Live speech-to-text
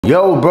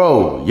Yo,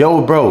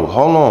 bro,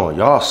 hold on.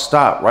 Y'all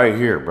stop right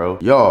here, bro.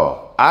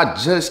 Y'all, I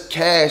just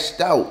cashed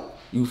out.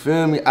 You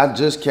feel me? I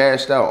just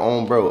cashed out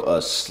on, bro,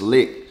 a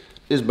slick.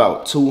 It's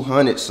about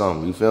 200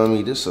 something, you feel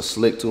me? This is a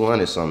slick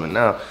 200 something.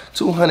 Now,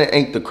 200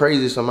 ain't the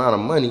craziest amount of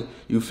money,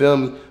 you feel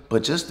me?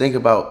 But just think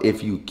about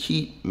if you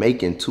keep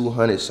making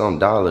 200 some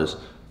dollars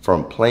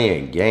from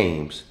playing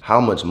games, how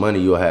much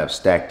money you'll have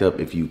stacked up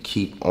if you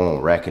keep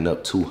on racking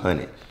up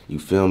 200. You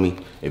feel me?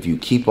 If you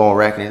keep on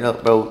racking it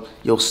up, bro,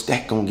 your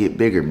stack gonna get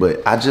bigger.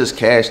 But I just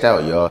cashed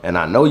out, y'all. And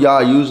I know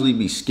y'all usually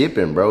be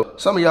skipping, bro.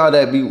 Some of y'all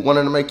that be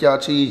wanting to make y'all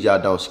cheese,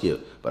 y'all don't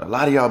skip. But a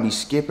lot of y'all be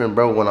skipping,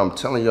 bro, when I'm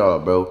telling y'all,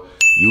 bro,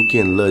 you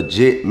can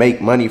legit make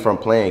money from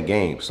playing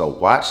games. So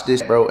watch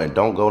this, bro, and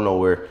don't go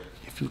nowhere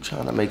if you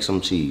trying to make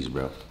some cheese,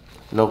 bro.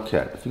 No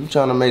cap. If you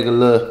trying to make a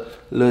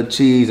little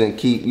cheese and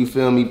keep, you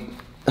feel me?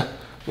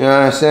 You know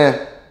what I'm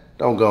saying?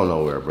 Don't go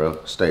nowhere, bro.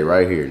 Stay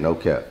right here, no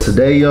cap.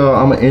 Today, y'all,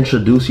 I'm gonna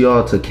introduce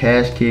y'all to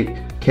Cash Kick.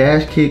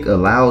 Cash Kick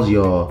allows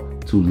y'all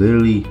to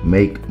literally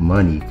make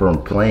money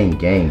from playing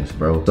games,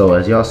 bro. So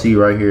as y'all see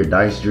right here,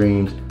 Dice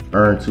Dreams,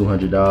 earn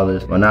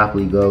 $200,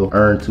 Monopoly Go,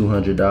 earn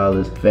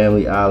 $200,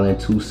 Family Island,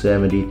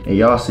 $270. And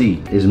y'all see,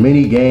 there's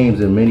many games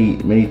and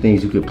many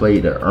things you could play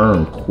to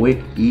earn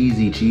quick,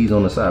 easy cheese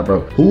on the side,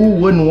 bro. Who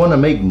wouldn't want to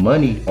make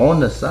money on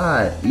the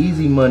side,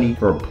 easy money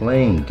for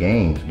playing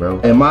games, bro?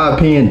 In my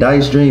opinion,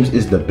 Dice Dreams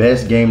is the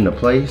best game to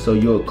play. So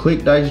you'll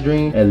click Dice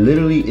Dream and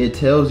literally it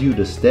tells you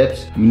the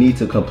steps you need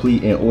to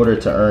complete in order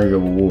to earn your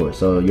reward.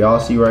 So y'all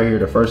see right here,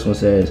 the first one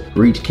says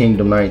reach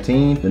Kingdom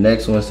 19, the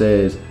next one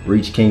says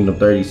reach Kingdom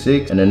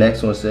 36, and the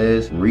next one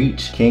says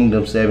reach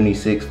Kingdom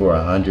 76 for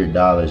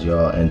 $100,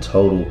 y'all. In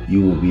total,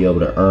 you will be able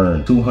to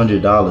earn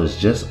 $200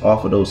 just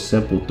off of those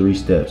simple 3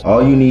 steps.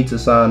 All you need to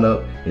sign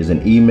up is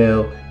an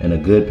email and a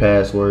good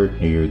password,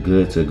 and you're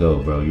good to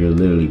go, bro. You're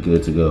literally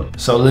good to go.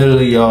 So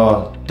literally,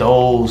 y'all,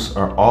 those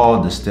are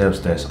all the steps.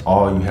 That's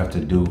all you have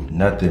to do.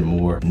 Nothing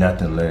more,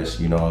 nothing less,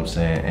 you know what I'm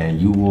saying?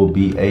 And you will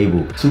be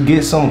able to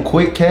get some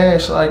quick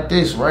cash like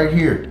this right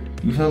here.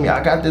 You feel me?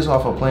 I got this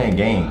off of playing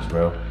games,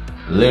 bro.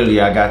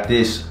 Literally, I got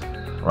this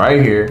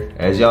right here.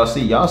 As y'all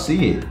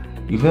see it.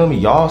 You feel me?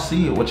 Y'all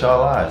see it with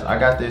y'all eyes. I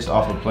got this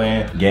off of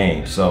playing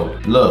games. So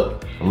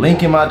look,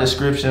 link in my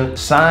description.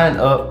 Sign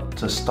up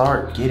to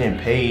start getting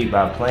paid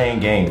by playing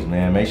games,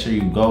 man. Make sure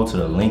you go to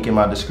the link in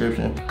my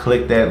description,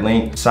 click that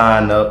link,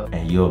 sign up,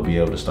 and you'll be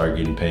able to start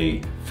getting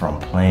paid from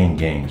playing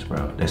games,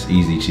 bro. That's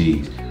easy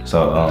cheese.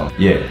 So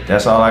yeah,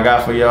 that's all I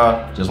got for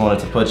y'all. Just wanted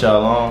to put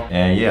y'all on,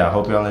 and yeah, I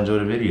hope y'all enjoy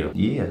the video.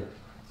 Yeah.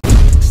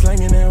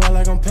 Slanging it while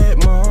like I'm Pat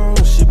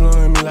Mahomes. She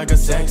blowing me like a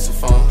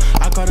saxophone.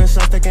 I call the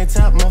shots, they can't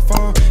tap my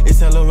phone. It's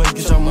hella way,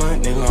 get your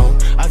money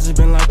long. I just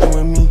been like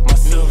with me,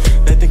 myself.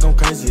 They think I'm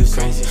crazy as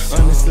crazy.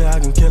 Honestly, I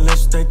can kill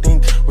less what they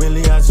think.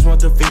 Really, I just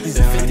want the 50s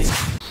and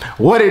 50s.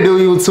 What it do,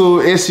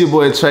 YouTube? It's your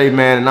boy Trey,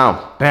 man, and I'm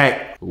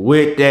back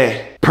with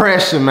that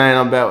pressure, man.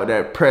 I'm back with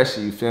that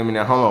pressure, you feel me?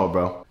 Now, hold on,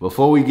 bro.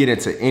 Before we get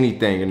into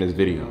anything in this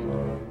video,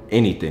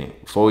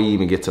 before we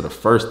even get to the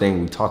first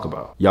thing we talk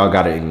about, y'all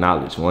gotta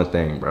acknowledge one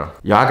thing, bro.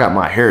 Y'all got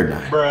my hair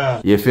done.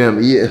 Bruh. You feel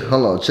me? Yeah,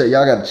 hold on, check.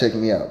 Y'all gotta check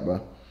me out, bro.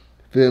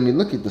 Feel me?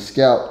 Look at the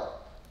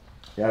scalp.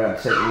 Y'all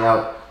gotta check me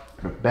out.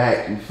 The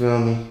back, you feel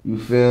me? You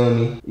feel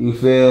me? You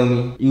feel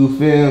me? You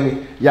feel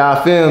me?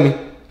 Y'all feel me?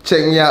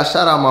 Check me out.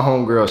 Shout out my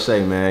homegirl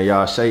Shay, man.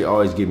 Y'all, Shay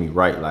always get me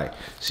right. Like,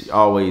 she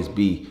always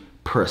be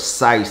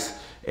precise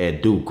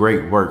and do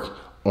great work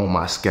on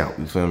my scalp,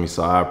 you feel me?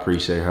 So I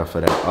appreciate her for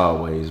that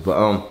always.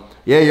 But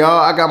yeah, y'all,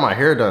 I got my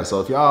hair done.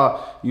 So if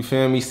y'all, you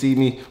feel me, see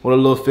me with a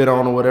little fit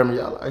on or whatever,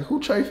 y'all like, who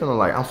Trey feeling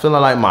like? I'm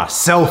feeling like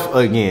myself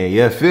again.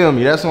 Yeah, feel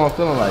me? That's what I'm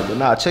feeling like. But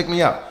nah, check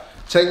me out.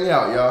 Check me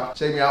out, y'all.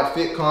 Check me out,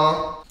 Fit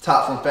Calm.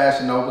 Top from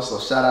Fashion Nova. So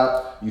shout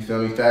out, you feel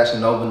me,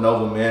 Fashion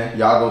Nova, man.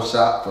 Y'all go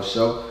shop for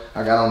sure.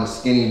 I got on the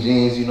skinny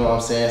jeans, you know what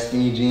I'm saying?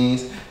 Skinny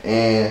jeans.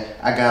 And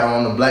I got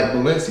on the black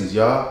Balenci's,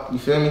 y'all. You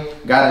feel me?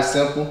 Got it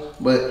simple,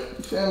 but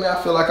you feel me?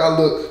 I feel like I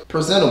look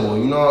presentable,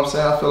 you know what I'm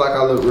saying? I feel like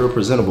I look real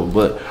presentable.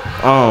 But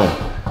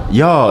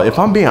y'all, if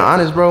I'm being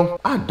honest, bro,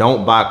 I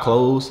don't buy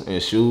clothes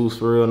and shoes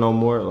for real no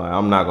more. Like,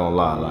 I'm not gonna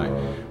lie. Like,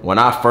 when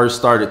I first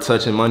started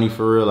touching money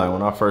for real, like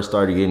when I first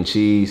started getting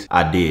cheese,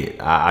 I did.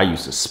 I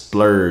used to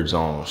splurge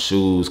on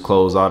shoes,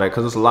 clothes, all that,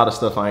 because it's a lot of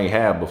stuff I ain't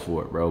had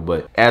before, bro.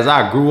 But as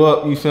I grew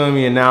up, you feel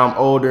me, and now I'm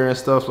older and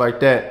stuff like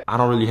that, I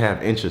don't really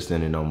have interest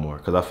in it no more,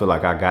 because I feel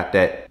like I got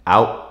that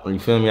out. You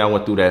feel me? I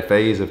went through that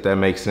phase, if that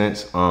makes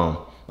sense.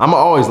 I'ma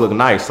always look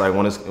nice, like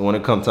when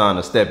it comes time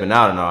to stepping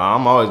out and all,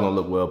 I'm always gonna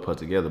look well put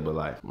together. But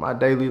like my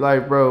daily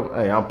life, bro,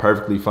 hey, I'm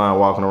perfectly fine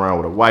walking around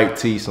with a white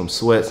tee, some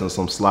sweats, and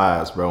some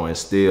slides, bro, and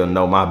still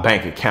know my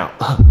bank account.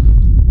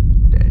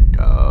 That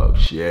dog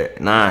shit.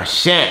 Nah,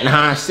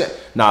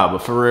 but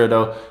for real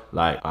though,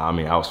 like, I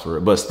mean, I was for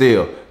real, but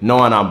still,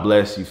 knowing I'm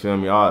blessed, you feel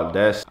me? All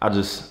that's, I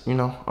just, you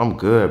know, I'm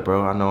good,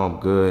 bro. I know I'm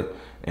good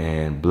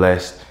and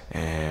blessed,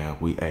 and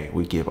we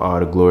give all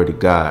the glory to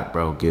God,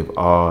 bro. Give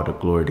all the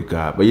glory to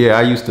God. But yeah,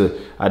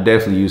 I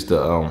definitely used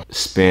to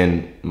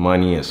spend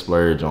money and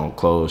splurge on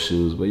clothes,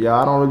 shoes, but yeah,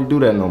 I don't really do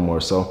that no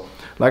more. So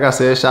like I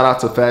said, shout out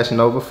to Fashion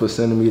Nova for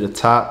sending me the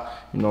top.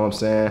 You know what I'm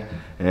saying?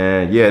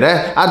 And yeah,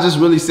 that I just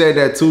really said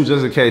that too,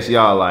 just in case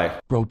y'all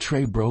like, bro,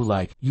 Trey, bro,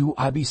 like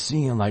I be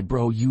seeing like,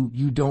 bro, you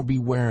don't be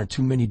wearing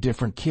too many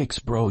different kicks,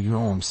 bro. You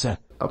know what I'm saying?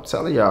 I'm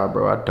telling y'all,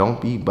 bro, I don't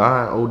be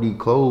buying OD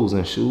clothes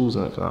and shoes,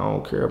 and I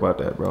don't care about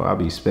that, bro. I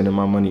be spending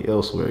my money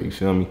elsewhere, you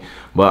feel me?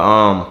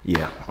 But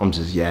yeah, I'm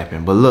just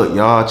yapping. But look,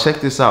 y'all, check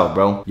this out,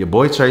 bro. Your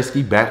boy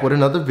Tracy back with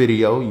another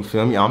video, you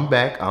feel me? I'm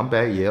back,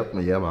 yep,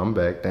 I'm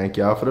back. Thank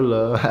y'all for the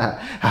love.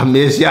 I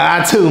miss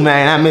y'all too,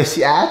 man. I miss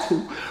y'all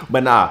too.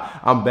 But nah,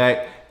 I'm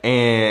back.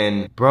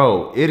 And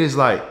bro, it's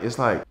like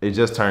it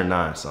just turned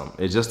 9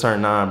 something. It just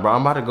turned 9, bro.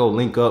 I'm about to go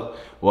link up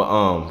with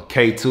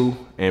K2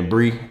 and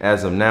Bree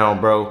as of now,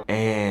 bro.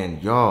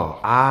 And y'all,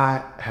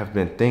 I have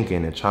been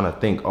thinking and trying to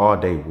think all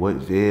day what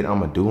vid I'm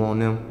gonna do on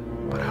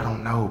them, but I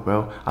don't know,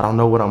 bro. I don't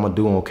know what I'm gonna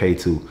do on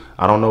K2.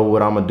 I don't know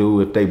what I'm gonna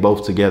do if they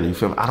both together. You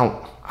feel me? I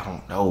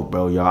don't know,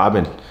 bro, y'all.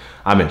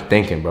 I've been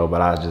thinking, bro,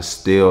 but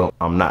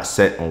I'm not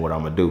set on what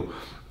I'm gonna do.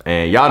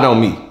 And y'all know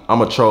me,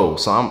 I'm a troll,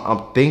 so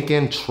I'm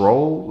thinking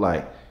troll,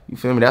 like, you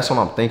feel me? That's what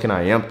I'm thinking.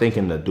 I am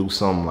thinking to do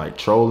something like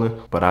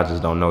trolling, but I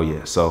just don't know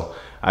yet. So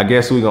I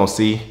guess we're gonna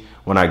see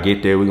when I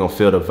get there. We're gonna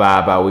feel the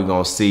vibe out. We're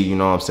gonna see, you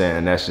know what I'm saying?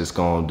 And that's just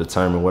gonna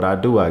determine what I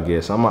do, I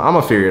guess. I'm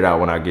gonna figure it out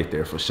when I get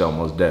there for sure,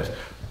 most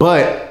definitely.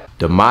 But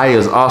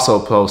Demaya's also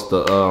supposed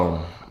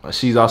to,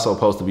 she's also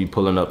supposed to be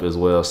pulling up as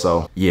well.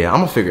 So yeah, I'm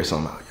gonna figure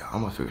something out, y'all.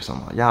 I'm gonna figure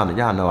something out.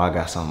 Y'all know I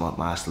got something up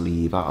my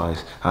sleeve.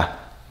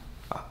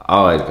 I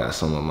always got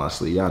something up my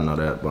sleeve, y'all know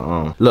that.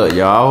 But look,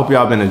 y'all, I hope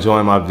y'all been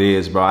enjoying my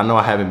vids, bro. I know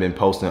I haven't been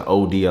posting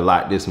OD a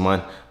lot this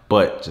month,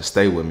 but just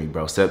stay with me,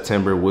 bro.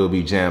 September will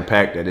be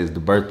jam-packed. That is the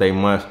birthday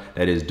month.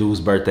 That is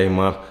Dude's birthday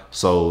month.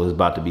 So it's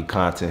about to be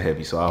content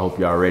heavy. So I hope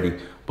y'all ready.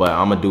 But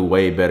I'm gonna do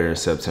way better in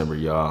September,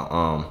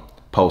 y'all.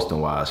 Posting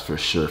wise, for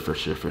sure.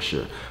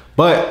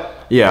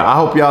 But yeah, I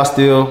hope y'all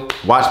still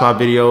watch my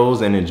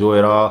videos and enjoy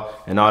it all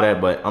and all that.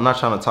 But I'm not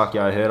trying to talk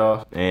y'all head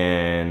off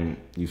and,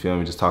 you feel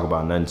me, just talk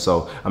about nothing.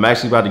 So I'm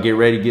actually about to get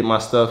ready, get my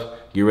stuff,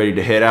 get ready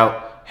to head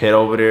out, head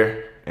over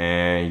there.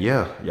 And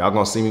yeah, y'all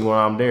gonna see me when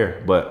I'm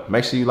there. But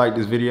make sure you like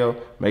this video.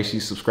 Make sure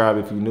you subscribe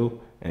if you're new.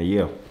 And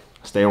yeah,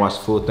 stay and watch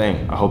the full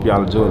thing. I hope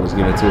y'all enjoy it. Let's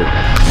get into it.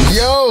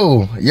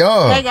 Yo.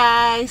 Hey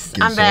guys,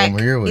 I'm back.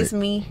 It's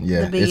me.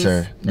 Yeah, the biggest, it's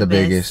her. The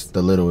biggest,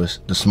 the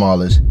littlest, the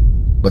smallest,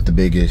 but the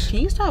biggest. Can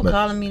you stop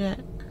calling me that?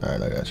 All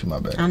right, I got you. My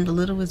bad. I'm the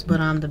littlest, but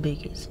I'm the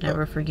biggest.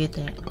 Never forget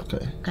that.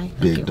 Okay. Okay.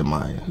 Big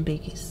Demaya.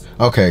 Biggest.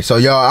 Okay, so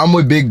y'all, I'm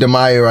with Big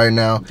Demaya right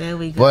now. There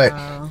we go. But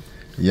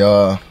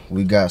y'all,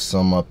 we got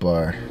some up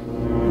our.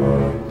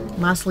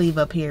 My sleeve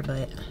up here,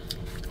 but.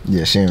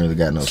 Yeah, she ain't really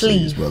got no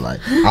sleeves, but like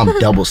I'm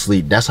double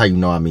sleeve. That's how you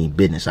know I mean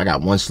business. I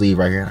got one sleeve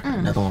right here, I got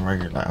another one right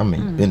here. Like I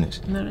mean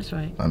business. No, that's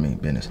right. I mean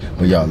business.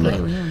 But y'all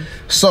look.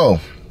 So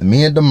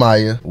me and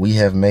Demaya, we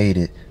have made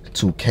it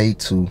to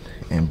K2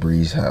 and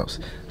Bree's house.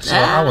 So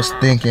I was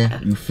thinking,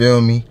 you feel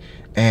me?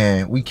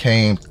 And we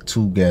came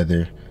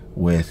together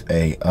with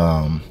a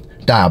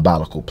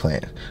diabolical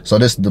plan. So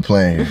this is the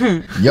plan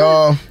here.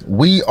 Y'all,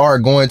 we are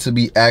going to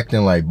be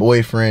acting like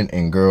boyfriend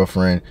and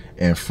girlfriend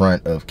in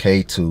front of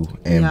K2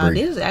 and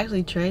Bree. This is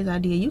actually Trey's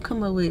idea. You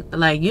come up with,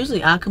 like,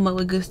 usually I come up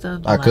with good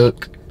stuff. I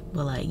cook.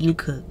 But like, you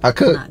cook. I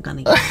cook. I'm not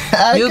gonna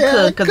get you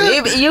cook, because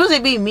it usually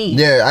be me.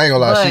 Yeah, I ain't gonna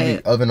lie, she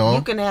be oven on.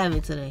 You can have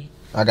it today.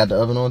 I got the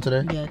oven on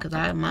today? Yeah, because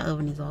my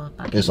oven is off.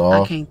 It's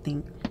off? I can't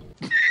think.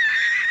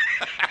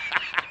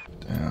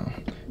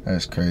 Damn,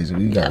 that's crazy.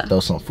 We gotta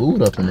throw some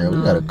food up in there. We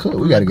gotta cook.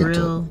 We gotta get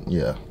to it.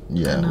 Yeah.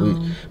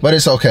 But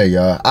it's okay,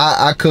 y'all.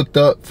 I cooked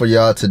up for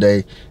y'all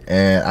today,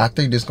 and I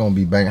think this gonna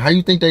be banging. How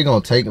you think they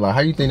gonna take it? Like,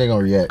 how you think they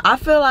gonna react? I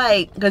feel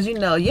like, because you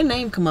know, your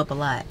name come up a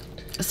lot.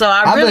 So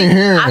I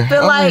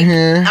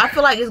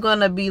feel like it's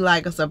gonna be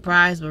like a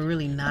surprise, but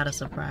really not a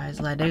surprise.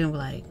 Like they're gonna be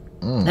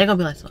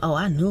like, oh,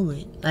 I knew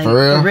it. Like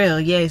for real,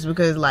 yes,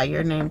 because like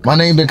your name. My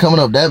name been coming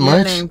up that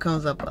much. Your name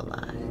comes up a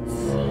lot.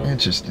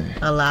 Interesting.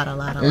 A lot.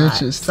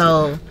 Interesting.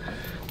 So,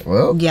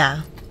 well,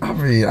 yeah.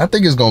 I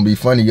think it's gonna be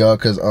funny, y'all,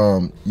 cause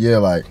yeah,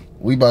 like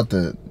we about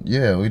to,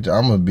 I'm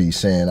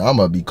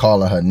gonna be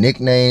calling her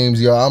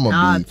nicknames, y'all. I'm gonna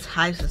all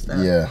types of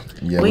stuff.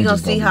 Yeah. We gonna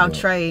see how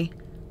Trey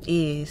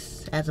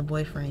is as a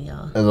boyfriend,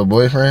 y'all. As a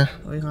boyfriend?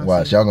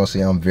 Watch, y'all gonna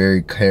see I'm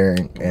very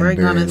caring and very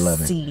loving. We're gonna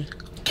see.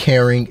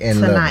 Caring and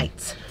tonight.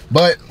 Loving.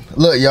 But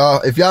look,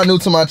 y'all, if y'all new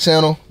to my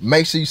channel,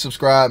 make sure you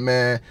subscribe,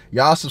 man.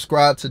 Y'all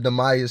subscribe to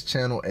Demaya's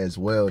channel as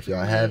well if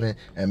y'all haven't,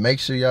 and make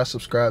sure y'all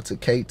subscribe to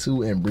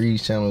K2 and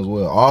Bree's channel as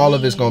well. All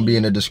of it's gonna be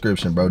in the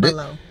description, bro.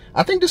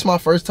 I think this is my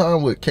first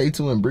time with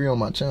K2 and Bree on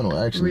my channel,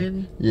 actually.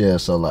 Really? Yeah,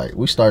 so like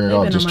we started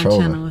off just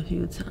trolling. I've been on my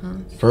channel a few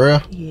times. For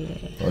real? Yeah.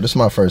 Well, this is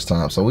my first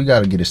time, so we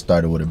gotta get it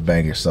started with a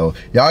banger. So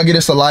y'all get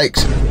us a like.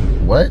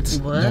 What?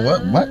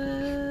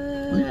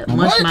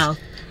 Much mouth.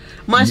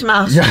 Much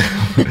mouth.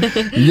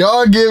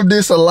 Y'all give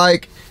this a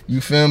like. You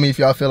feel me? If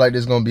y'all feel like this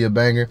is gonna be a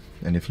banger,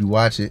 and if you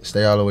watch it,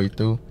 stay all the way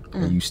through,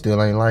 and you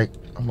still ain't like,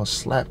 I'm gonna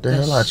slap the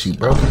hell out you,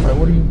 bro. Like,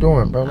 what are you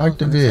doing, bro? Like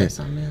the vid.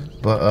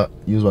 But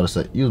you was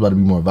about to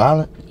be more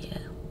violent.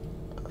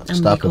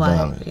 Stop the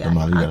violence. Yeah,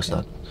 you gotta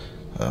stop.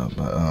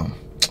 But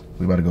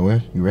we about to go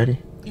in. You ready?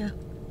 Yeah.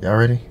 Y'all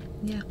ready?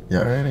 Yeah.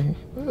 Y'all ready?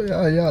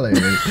 Y'all ain't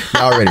ready.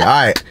 Y'all ready.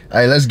 Alright.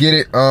 Alright, let's get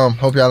it.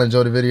 Hope y'all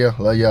enjoyed the video.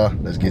 Love y'all.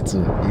 Let's get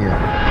to it.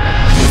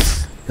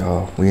 Yeah.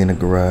 Y'all, we in the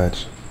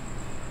garage.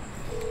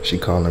 She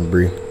calling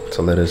Bree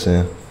to let us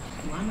in.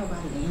 Why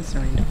nobody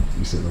answering?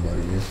 You said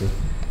nobody answer?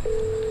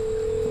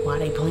 Why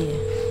they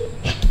playing?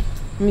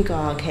 Let me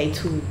call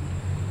K2.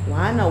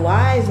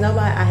 Why is nobody?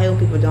 I hate when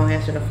people don't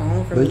answer the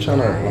phone for me. They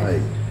tryna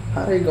like,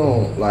 how they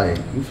gon' like,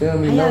 you feel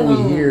me? Know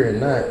we here and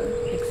not.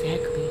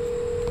 Exactly.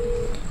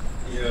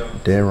 Yeah.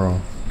 Dead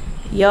wrong.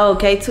 Yo,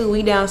 K2,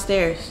 we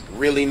downstairs.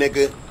 Really,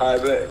 nigga?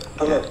 Alright, bet.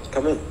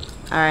 Come in.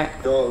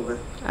 Alright. Door open.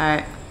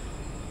 Alright.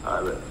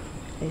 Alright, bet.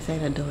 They say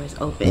the door is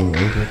open.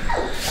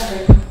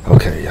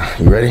 Okay,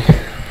 y'all. You ready?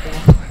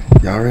 Yeah.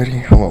 Y'all ready?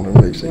 Hold on, let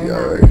me make sure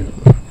y'all ready.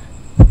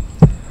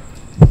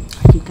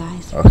 You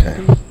guys Okay.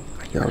 ready?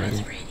 Y'all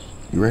ready?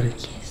 You ready?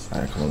 Yes.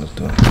 Alright, come on, let's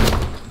do it.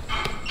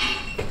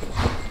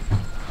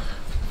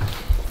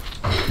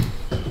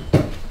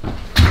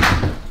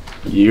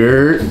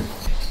 You're.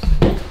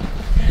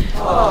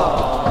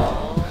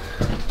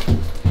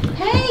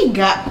 Hey,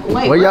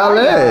 wait. Where y'all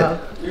at?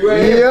 You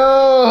ready?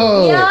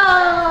 Yo! Yo!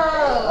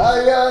 How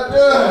y'all doing?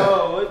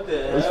 Oh, what the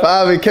hell? It's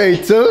 5 and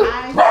K2?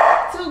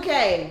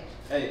 2K.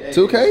 Hey,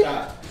 2K?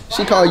 stop.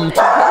 She call you 2K?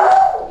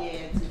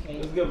 Yeah, 2K.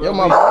 What's good, bro? Yo,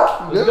 my bro.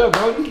 What's good,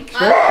 bro?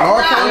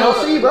 Long time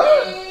no see, bro.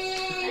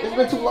 It's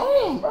been too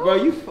long, bro.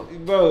 Bro,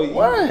 bro.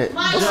 What?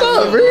 What's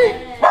up, Bree?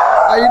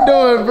 How you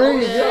doing,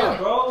 Bree? Yeah,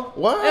 bro.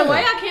 What? And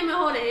why y'all came and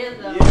holding hands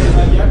though? Yeah,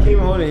 like y'all came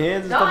holding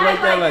hands and Don't stuff like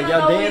act that. Like you y'all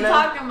don't know dating what we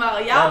now? talking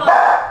about.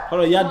 Y'all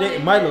Hold on, y'all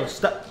dating. Milo,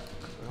 stop.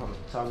 Hold on,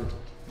 Tommy.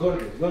 Go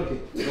to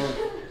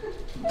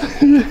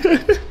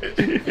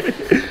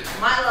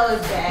Milo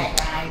is back,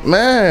 guys.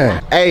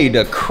 Man. Hey,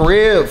 the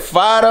crib,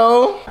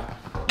 Fido.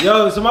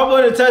 Yo, so my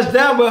boy done touched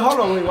down, but hold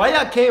on, wait. Why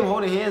y'all came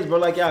holding hands, bro?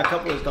 Like y'all a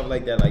couple and stuff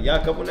like that. Like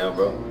y'all a couple now,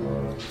 bro?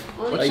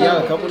 Like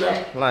y'all a couple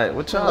now? Like,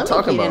 what y'all Let me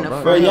talking get in about,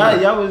 the bro? Bro,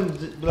 y'all was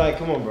just, like,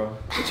 come on, bro.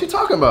 What you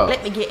talking about?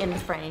 Let me get in the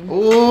frame.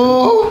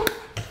 Ooh.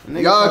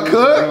 Y'all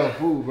cook?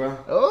 Food, bro.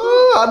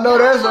 Oh, I know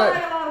that's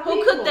right.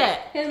 Who cooked that?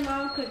 His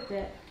mom cooked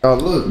that. Oh,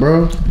 look,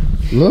 bro.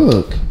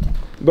 Look.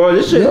 Bro,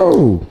 this shit.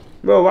 Yo.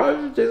 Bro, why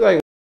is it just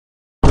like?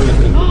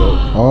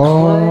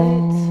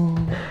 Oh.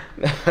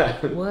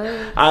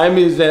 What? I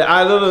mean,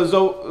 I don't know.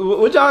 So,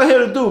 what y'all here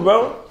to do,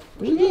 bro?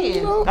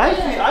 Yeah.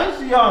 I ain't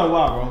see y'all in a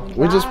while, bro.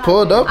 We just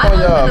pulled up I on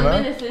know y'all, it's been a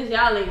man. minute since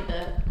y'all linked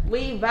up.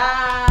 We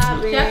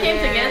vibing. Y'all came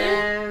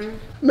together?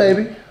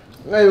 Maybe.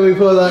 Maybe we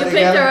pulled up You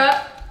picked her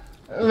up?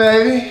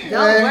 Maybe.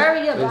 Don't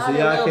worry about so it,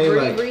 y'all little came Bree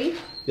like- Bree.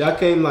 Y'all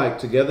came like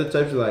together,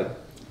 type of like.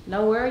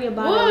 Don't worry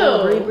about Whoa.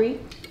 it, little Bree Bree.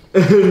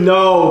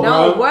 No,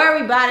 Don't bro.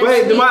 worry about it.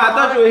 Wait, Demai, I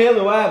thought sweetheart. you were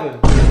healing. What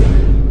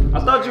happened? I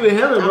thought you were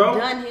healing, bro. I'm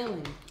done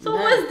healing. So Done.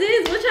 what's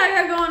this? What y'all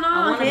got going I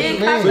on? wanna be Hand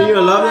married. So you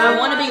in love I now?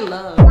 want to be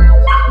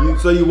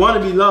loved. So you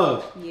want to be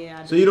loved.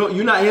 Yeah. I So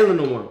you're not healing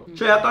no more.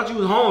 Trey, I thought you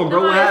was home,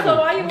 bro. What So happened?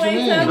 why you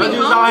waiting I till thought me you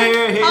was home? out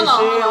here hitting shit.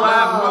 What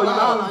happened,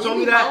 bro? You told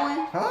me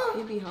that. Huh?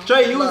 You be home.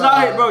 Trey, you was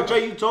out here, bro.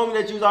 Trey, you told me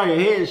that you was out here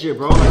hitting shit,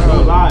 bro. Like,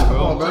 don't lie, Come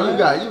bro. on, bro. You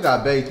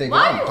got babe thinking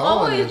Why I'm you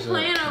calling always this shit.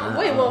 playing on?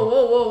 Wait,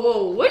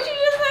 whoa. What you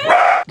just say?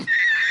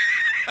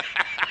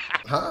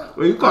 Huh?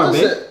 Wait, you call I me?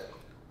 just said-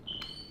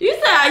 You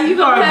said you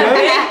called gonna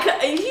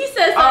have babe? He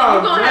said Oh, something.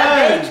 You gonna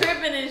have man. babe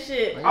tripping and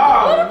shit. Oh,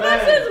 What the fuck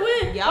man. since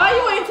when? Y'all- Why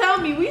you ain't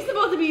telling me? We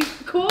supposed to be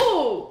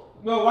cool.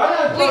 No, why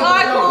not? We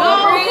are cool.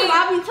 No, Bree. because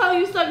I be telling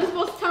you stuff. You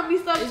supposed to tell me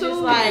stuff It's too.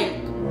 just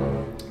like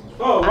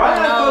Bro, why I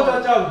not don't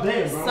thought that y'all was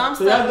dating, bro? some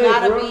So y'all stuff dating,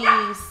 gotta bro?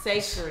 be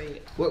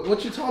sacred.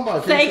 What you talking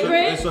about? Sacred?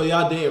 And so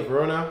y'all dating,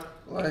 bro, now?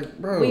 Like,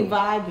 bro. We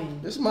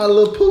vibing. This is my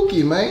little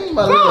Pookie, man.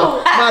 My little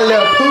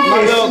My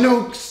Pookie little-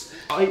 Snooks.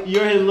 Oh,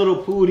 you're his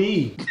little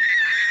pootie.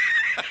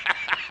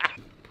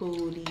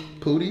 Pootie.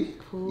 Pootie?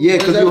 Yeah,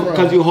 Where's that from?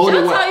 cause you hold it.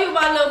 She'll While, tell you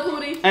about Lil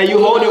Pootie. and you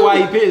hold it while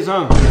he piss,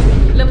 huh?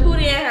 Lil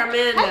Pootie and her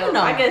man How you though.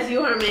 know? I guess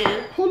you her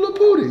man. Who little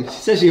Pootie? She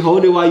said she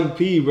hold it while you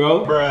pee,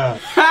 bro. Bruh.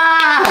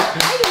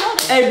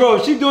 Hey, bro,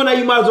 if she doing that,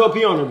 you might as well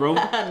pee on her, bro.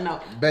 No.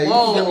 Babe, you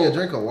Whoa. can give me a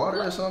drink of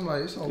water or something?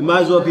 Like, it's You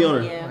might as well pee on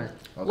her. Yeah.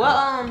 Okay.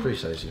 Well,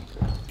 Appreciate you.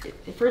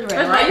 refrigerator,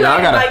 That's right? right. You Yeah,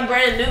 I acting gotta- like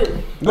brand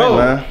new. Bro,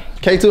 man.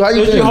 K2, how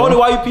you if doing? you hold it bro?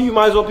 while you pee, you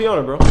might as well pee on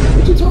her, bro.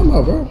 What you talking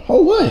about, bro?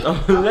 Hold what? Damn.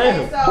 So, You might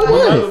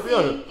as well pee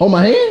on her. Hold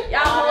my hand? Y'all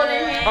holding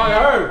hands. I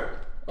heard.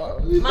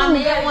 my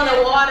man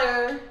wanted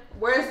water.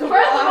 Where's the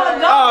First of all, water?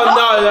 don't- Oh,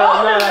 no.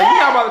 don't You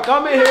not about to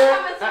come in here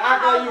Come and into my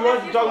act like you house want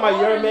and to talk about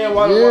your man you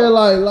water. Yeah,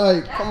 water.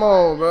 like, come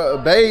on, bro.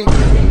 Babe.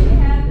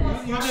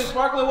 You drink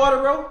sparkling water,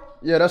 bro?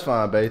 Yeah, that's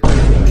fine, babe.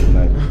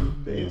 Thank you.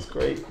 It's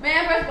crazy.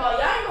 Man, first of all,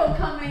 y'all ain't gonna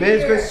come in Babe,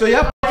 here. so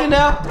y'all fucking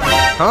now?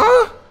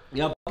 Huh?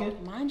 Y'all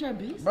fucking? Mind your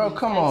business. Bro,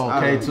 come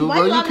on, K2, K2, Why bro.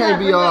 you You gotta can't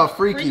be bring all up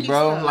freaky, freaky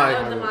bro. stuff? Like,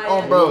 I love Demaya.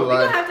 oh, bro, we like,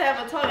 gonna have to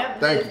have a talk after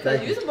Thank this, you, thank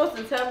cause you. you supposed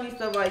to tell me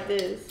stuff like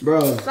this.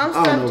 Bro, Some I don't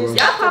stuff know, just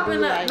bro. Y'all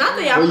popping up, not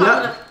that y'all Well,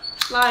 popping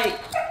up, like,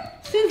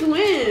 since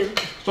when?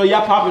 So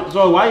y'all popping,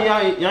 so why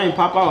y'all ain't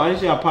pop out? I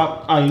didn't see y'all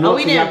pop. Oh, you know, Oh,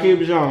 we so y'all didn't.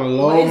 keep it on the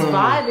low. Well, it's man.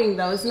 vibing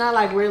though. It's not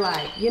like we're like,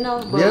 but Yeah,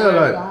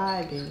 we're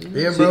like- vibing.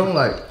 yeah, bro.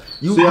 Like,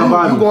 you See, I'm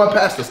vibing. going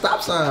past the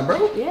stop sign,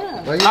 bro.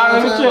 Yeah. Like, you know Alright, let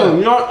what me I'm chill. saying?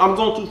 You know what? I'm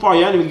going too far.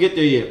 Y'all didn't even get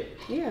there yet.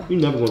 Yeah. You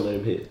never gonna let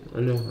him hit. I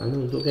know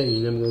it's okay.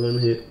 You never gonna let him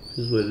hit. This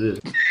is what it is.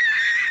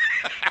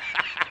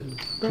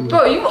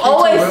 Bro, you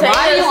always say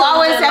Why you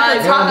always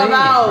have to talk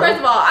about? First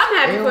of all, I'm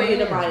happy for you,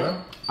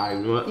 Demaya. Alright,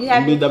 you know what? You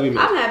happy? BW, man.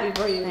 I'm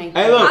happy for you. Thank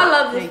Hey, you. look. I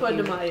love this for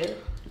Demaya.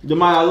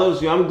 Demaya, I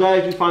love you. I'm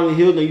glad you finally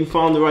healed and you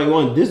found the right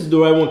one. This is the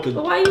right one. But Cause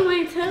why you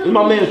ain't telling it's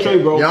my me? man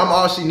Trey, bro. Yeah, I'm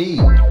all she need.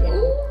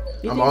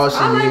 I'm all she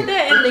I like need.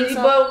 that energy,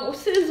 but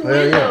since when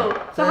yeah.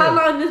 though? So how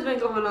long this been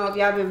going on?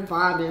 Y'all been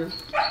vibing?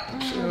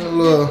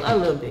 A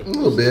little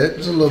bit.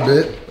 just a little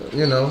bit,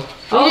 you know.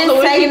 Oh, just so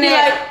when she taking be it-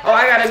 like, oh,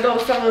 I gotta go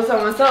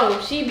so,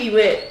 she be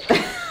with you.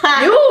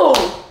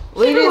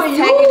 We just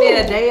taking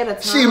it a day at a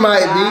time. She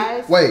might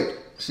guys. be. Wait,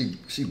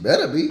 she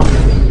better be.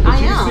 I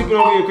You am. sleeping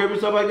over your crib and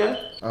stuff like that?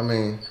 I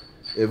mean,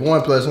 if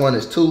 1 + 1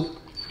 is 2,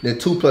 then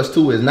 2 +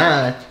 2 is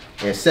 9,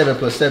 and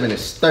 7 + 7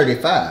 is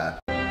 35.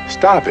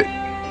 Stop it.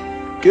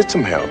 Get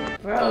some help.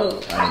 Bro,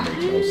 That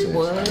make no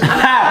sense.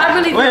 I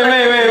really Wait,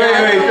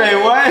 say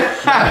what?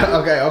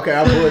 okay,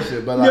 I'm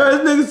bullshit, but like, Yo,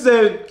 this nigga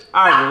said,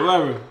 alright, bro,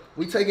 whatever.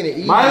 we taking it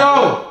easy.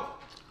 Milo!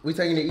 We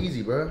taking it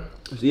easy, bro.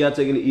 So y'all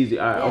taking it easy.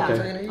 Alright,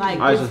 Yeah, okay. like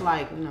Alright, just so-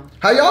 like you know.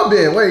 How y'all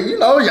been? Wait, you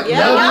know, y'all.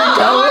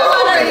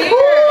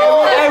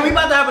 Hey, we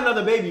about to have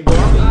another baby, bro.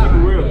 I'm just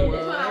keeping real.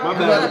 My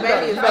Another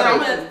bad. baby is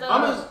crazy.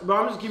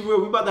 I'm just keeping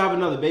real. We about to have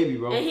another baby,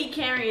 bro. And he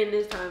carrying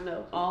this time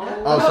though. Oh,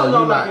 No, so no,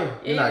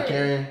 you're not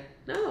carrying?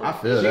 No. I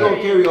feel She that.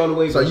 gonna carry all the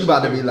way. So you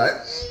about to be like,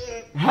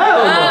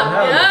 hell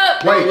no.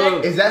 Yup.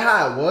 wait, is that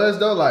how it was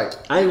though? Like,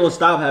 I ain't gonna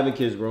stop having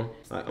kids, bro.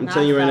 Like, I'm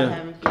telling you right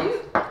now,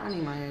 I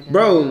need my hair done.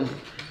 bro.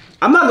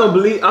 I'm not gonna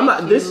believe. I'm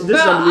not. This is Bro,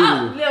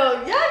 unbelievable.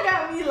 y'all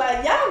got me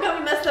like, y'all got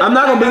me messed up. I'm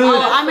not gonna believe Oh,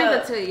 it. I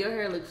meant to tell you, your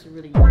hair looks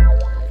really good.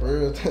 for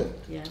real.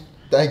 Yeah.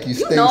 Thank you.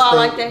 You Stay, know I stay.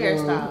 like that I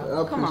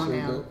hairstyle. Come on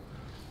appreciate now. that.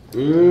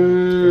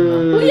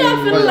 Who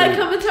y'all feeling Wait, like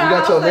coming to you our got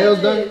house your like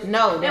nails this? done?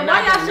 No, they're And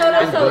not why y'all done. showed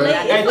up so Good. late?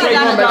 Hey, It's Trey, like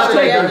you y'all better go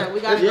take it, together. We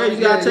got Yeah, you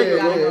gotta take it,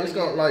 bro. It's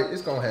gonna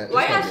it's gonna happen.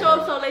 Why It's y'all gonna show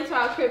be up so late to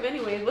our crib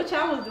anyways? What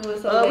y'all was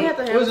doing so We late? have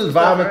to We're handle just some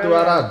stuff vibing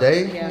throughout earlier. our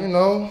day, Yeah. you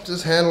know,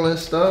 just handling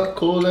stuff,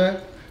 cooling.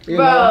 You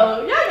Bro,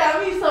 know. y'all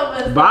got me so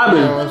messed up. Vibing.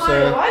 You know what I'm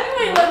saying? Why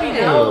you ain't let me I'm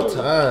a little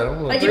know? tired. I'm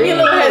a Like, little give me a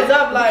tired. little heads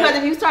up, Because like.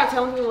 if you start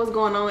telling people what's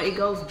going on, it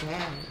goes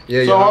bad.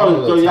 Yeah, So, I'm a hold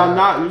on, little so y'all tired.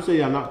 not. You say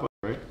y'all not,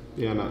 right?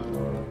 Yeah, not.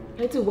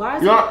 Hey, too, why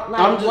is Y'all- it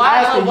like I'm just why,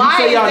 asking, you why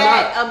say is y'all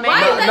that not- a man? Why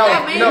is that No,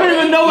 that man? You don't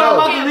even know what I'm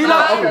about to lead No,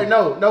 up to. okay,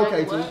 no, Like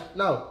K2, what?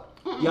 no.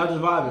 Y'all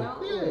just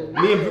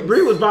vibing. Me and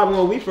Bree was vibing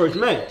when we first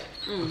met.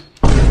 No,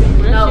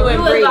 You we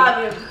and was Bree.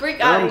 vibing. Freak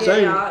out I'm of here,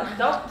 saying. y'all.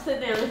 Don't sit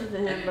there and listen to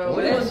him, bro.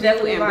 We That's was you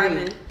definitely and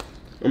Bree. vibing.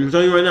 I'm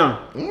telling you right now.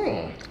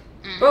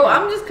 Bro,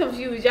 I'm just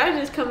confused. Y'all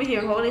just coming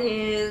here holding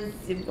hands,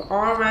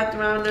 arm wrapped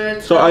around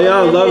her. So are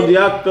y'all love? Do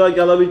y'all feel like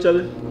y'all love each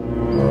other?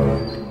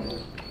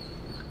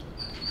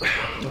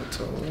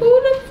 Who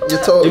the fuck? You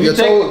told, If you you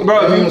take- told,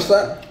 bro, you you- was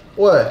like,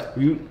 what?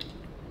 You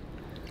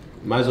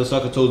might as well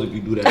suck her toes if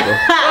you do that,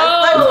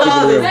 Suck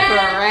toes is man.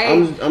 fun,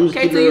 right? I'm just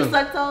K2, keeping it you real.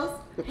 suck toes?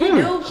 He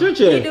do. Shit,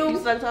 He yeah. do. You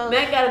suck toes?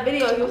 Man got a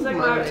video. He was sucking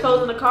my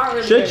toes in the car.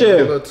 Really Shit,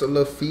 good. yeah.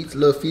 Little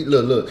feet,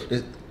 look.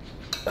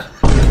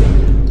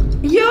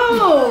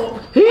 Yo.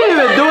 He ain't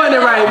even doing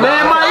it right,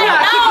 man. Man, you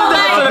gotta kick this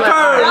nigga to the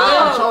curb.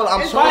 I'm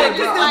Like, trolling,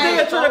 kick bro. this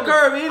nigga to the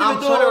curb. He ain't even I'm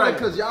doing it trolling right.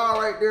 because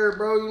y'all right there,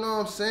 bro. You know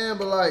what I'm saying?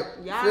 But like,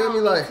 Y'all feel me?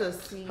 need Like, to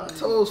see. my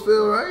toes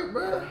feel right,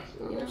 bro. You know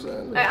what I'm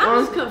saying? Like, I'm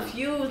just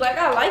confused. Like,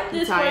 I like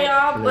this for tired.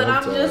 y'all, but Yeah,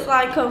 I'm I'm just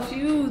tired. like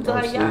confused.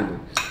 Like, y'all.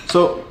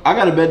 So I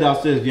got a bed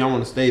downstairs if y'all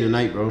want to stay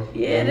tonight, bro.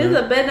 Yeah, there's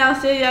a bed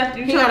downstairs after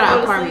you He trying got to an go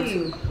to apartment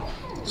sleep. too.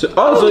 So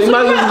you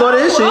might as well just go to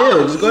this shit.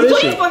 Yeah, just go to this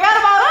So you shit. forgot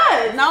about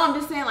us. No, I'm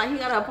just saying, like, he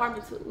got an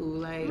apartment too.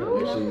 Like, you know?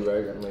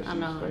 I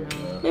know.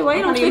 Hey, why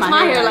you don't I need fix my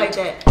my hair hair done. like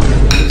that?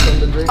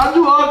 I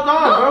do all the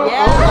time, bro.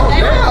 Yeah,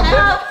 they don't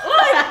have.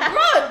 Like,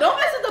 bro, don't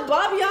mess with the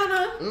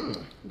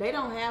Bobbiana. They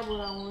don't have what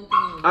I want.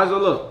 I so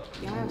look.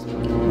 Y'all have some.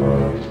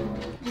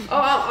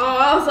 Oh,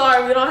 I'm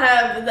sorry. We don't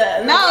have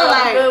the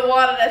like, good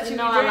water that you You be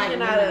know I like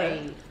drinking out of.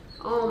 lemonade.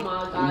 Oh my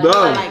god. No. I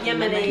like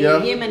lemonade. Yeah,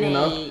 Lemonade. you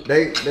know,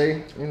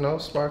 they, you know,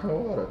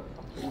 sparkling water.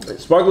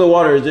 Sparkling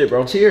water is it,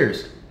 bro.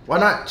 Cheers. Why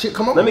not?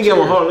 Come on. Let me get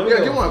one. cheers. Hold on, let me Yeah,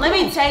 get get one. one. Let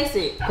me taste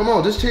it. Come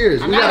on, just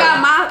cheers. I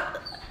got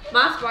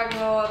my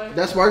sparkling water.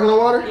 That sparkling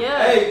water?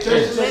 Yeah. Hey,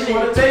 Tracy said she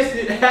want to taste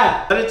it.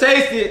 Let her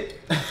taste it.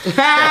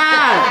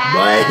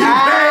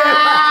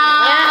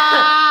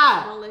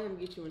 Don't let him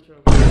get you in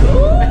trouble.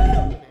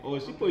 Oh,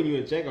 she putting you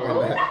in check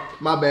already.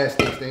 My bad,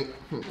 stink.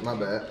 My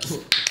bad.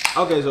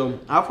 Okay, so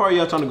how far are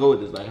y'all trying to go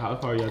with this? Like, how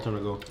far are y'all trying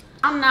to go?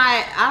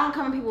 I don't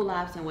come in people's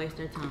lives and waste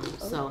their time.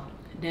 So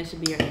that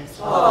should be your answer. Just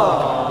You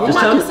tell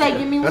might me- just say,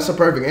 give me one. That's a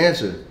perfect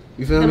answer.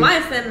 You feel The me?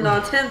 mine's standing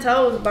on 10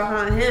 toes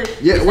behind him.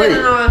 Yeah, He's wait.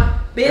 standing on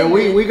business. And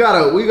we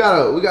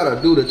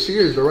gotta do the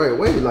cheers the right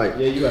way. Like,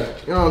 Yeah, you got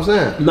it. you know what I'm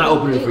saying? I'm not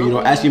opening it for you,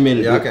 though. Ask your man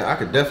to Yeah, do it. I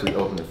could definitely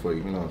open it for you.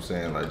 You know what I'm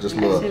saying? Like, just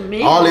That's look. your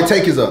man. All it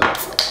take is a.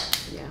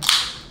 Yeah.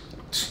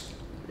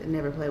 They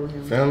never play with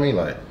him. Feel me?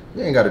 Like,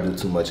 you ain't gotta do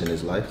too much in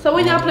this life. So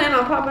when y'all plan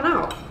on popping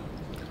out?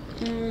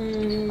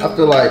 I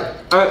feel like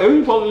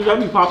Every post y'all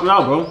be popping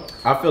out, bro.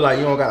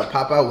 you don't gotta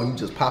pop out when you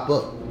just pop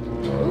up.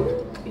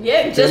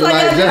 Yeah, just like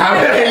just how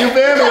you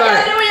feel me?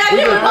 Like, when y'all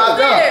Okay, we just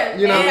popped up,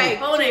 you know. Hey,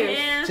 holding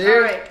hands.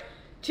 Cheers. All right.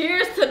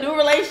 Cheers to new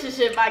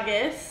relationship, I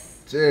guess.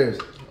 Cheers.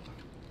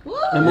 Woo.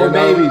 And more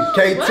babies.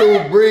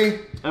 K2, Bree.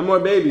 And more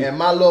babies. And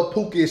my little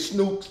Pookie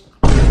Snooks.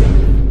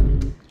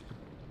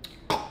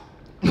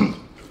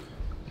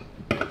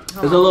 It's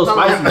a little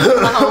spicy.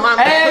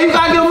 Hey, you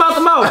gotta give him mouth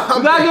to mouth.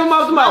 You gotta give him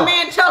mouth to mouth. My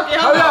man choking.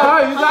 Hold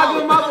on, you gotta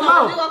give him mouth to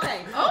mouth. You okay?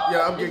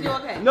 Yeah, I'm getting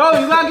okay? No,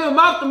 you gotta give him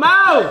mouth to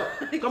mouth.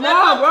 Come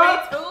on, bro.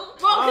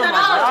 Oh my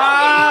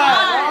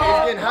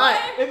It's getting hot.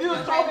 If you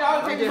was talking, I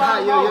would I'm take getting you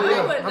hot, mouth to yo.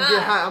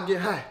 mouth. I'm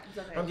getting hot.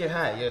 I'm getting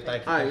hot. Yeah,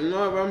 thank you. Alright, you know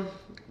what, bro?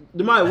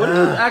 Demai, what if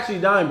he was actually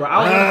dying, bro? I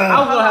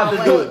was gonna have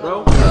to do it,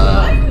 bro.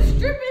 Why you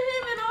stripping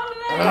him and all of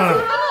that?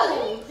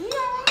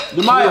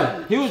 Demai,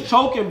 he was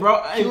choking,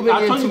 bro. Hey, I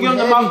told you to give him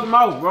the mouth to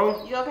mouth,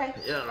 bro. You okay?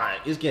 Yeah, like,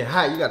 it's getting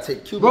hot. You gotta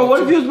take Cuban. Bro,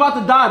 what if he was about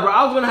to die, bro?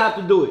 I was gonna have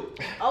to do it.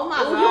 Oh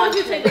my You want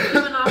you to take the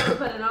Cuban off and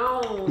put it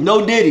on.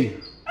 No Diddy.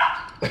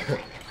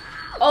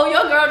 Oh,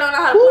 your girl don't know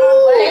how to put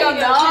on. Take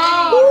this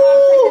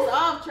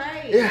off,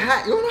 Trey. It's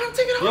hot. You don't know how to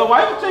take it off? Yo, why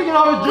you taking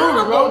off his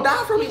jewelry, bro?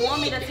 Die from He want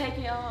me to take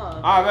it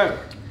off. Alright,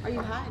 baby. Are you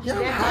hot? Yeah,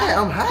 I'm hot.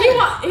 I'm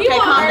hot. He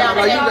want calm her down.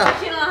 to Like, take you it got- off.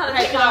 She don't know how to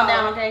Okay, take it calm off.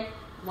 down, okay?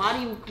 Why do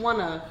you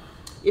wanna,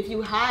 if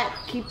you hot,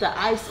 keep the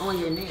ice on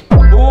your neck? Ooh.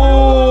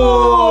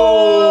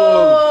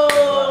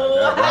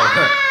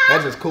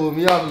 That just cooled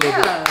me off a little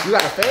bit. You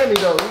got a family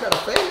though. You got a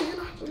family, you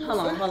know.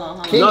 Hold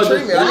on. King No,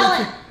 treatment.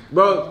 just-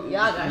 Bro,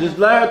 Y'all got just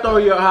let her throw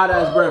your hot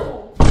ass breath.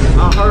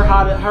 Her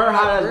hot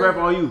ass breath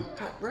on you.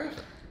 Hot breath.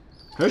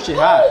 Her shit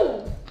hot.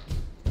 Ooh.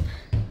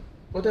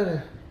 What that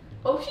is?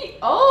 Oh,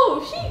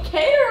 she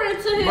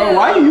catering to him. Bro,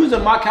 why you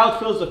using my couch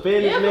pillows to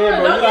fan this Yeah, man, bro,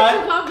 bro? don't You get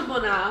alright? too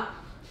comfortable now.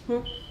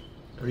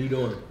 What are you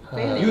doing?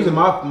 Using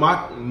my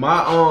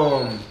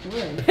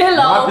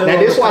Pillow. Now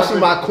this why she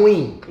my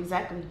queen.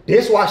 Exactly.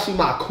 This why she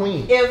my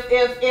queen. If Bro,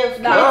 Y'all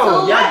not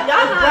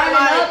bringing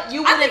like, up,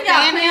 you I would think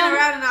y'all fan playing him.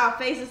 around in our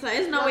faces. So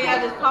it's no way I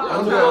just pop I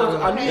up.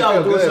 knew y'all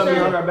was doing Good. something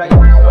on her back.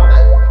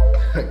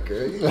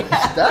 Girl, you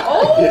gotta stop.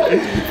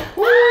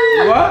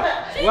 What?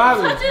 She What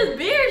happened? touch his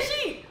beard.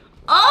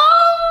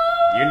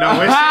 Oh. You know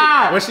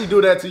when she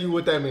do that to you,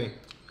 what that mean?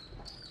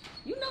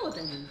 You know what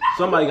that means.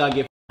 Somebody gotta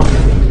get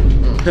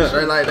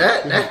Straight like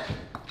that. straight like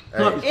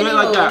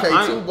that. Okay, I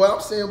too, ain't, boy.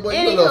 I'm saying, boy,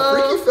 you a little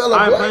freaky fella, I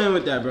ain't boy. playing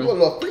with that, You a bro.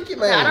 little freaky I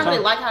man. don't really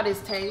like how this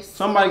tastes.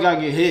 Somebody gotta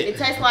get It hit.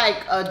 tastes like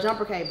a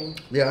jumper cable.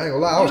 Yeah, I ain't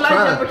gonna lie. I You was like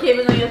trying. jumper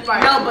cables on your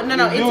spark? No, but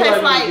no. It You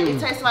tastes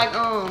like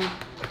like you.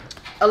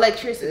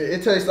 Electricity.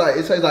 It tastes like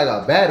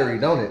a battery,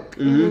 don't it?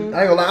 Mm-hmm.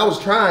 I ain't gonna lie. I was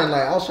trying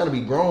to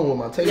be grown with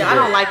my taste. Yeah, I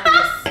don't like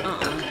this.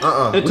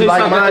 It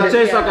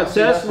tastes like a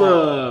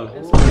Tesla.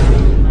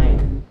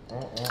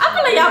 I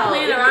feel like y'all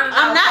playing around. In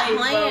I'm our not face,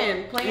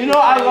 playing. You know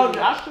I love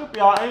it. I strip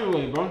y'all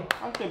anyway, bro.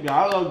 I strip y'all.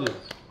 I love this.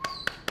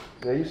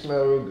 Yeah, you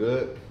smell real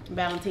good.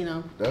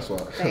 Valentino. That's why.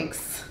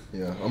 Thanks.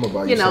 Yeah, I'm gonna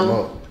buy You you some know.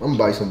 more. I'm gonna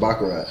buy you some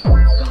Baccarat.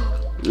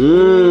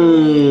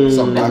 Mmm.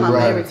 Some That's my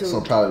Baccarat. favorite too.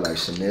 Some probably like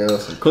Chanel.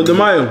 Some Cause Creed.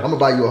 Demayo. I'm gonna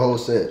buy you a whole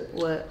set.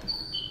 What?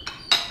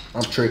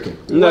 I'm tricking.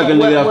 You're not gonna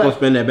nigga that's what? gonna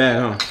spend that bag,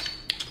 huh?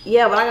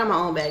 Yeah, but I got my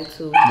own bag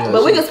too. Yeah,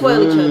 but we she- can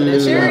spoil each other.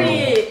 That's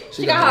Period.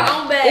 She got her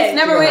own bag. It's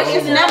never got her really.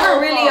 It's own never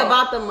bag. really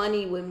about the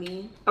money with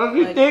me. I'm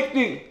just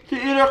thinking. She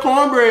eat her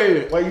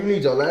cornbread. Wait, you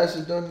need your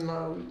lashes done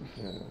now?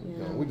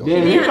 We gonna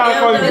Damn, do you it. trying to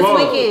call you This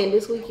blood.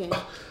 This weekend.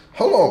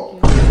 Hold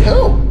on.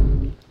 Help.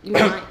 You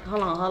might.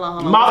 Hold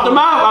on. Mouth to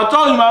mouth. I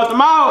told you mouth to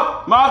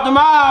mouth. Mouth to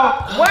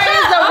mouth. Where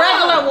is the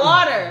regular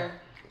water?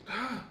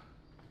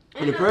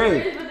 For the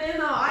praise. But there's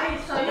no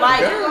ice, so you Like,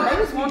 they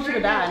just want you to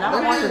die, and I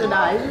don't want you to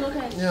die. Is it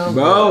okay? Yeah,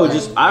 Bro,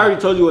 I already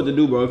told you what to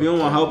do, bro. If you don't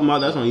want to help him out,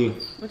 that's on you.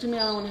 What you mean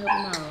I don't want to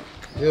help him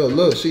out? Yo,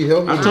 look, she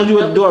helped me. I told you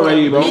what to do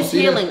already, bro. He's see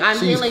healing. that? I'm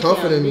She's healing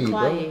comforting him. Be me, bro.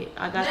 quiet.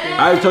 I got this.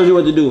 I already told you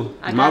what to do.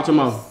 I Mouth got to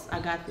mouth. this. I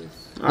got this.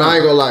 Nah, I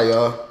ain't gonna lie,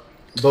 y'all.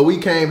 But we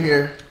came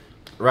here,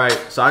 right?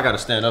 So I gotta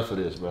stand up for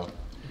this, bro.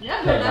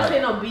 Y'all better not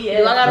say no BS.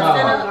 Do I gotta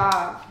stand Oh, up?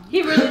 God.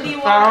 He really need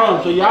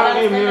one. So y'all gotta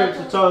came stand here up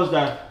to too. tell us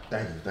that.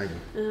 Thank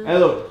you. Hey,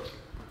 look.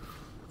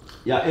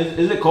 Yeah,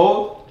 is it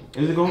cold?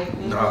 Is it cold?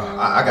 No,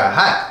 I got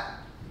hot.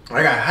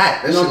 I got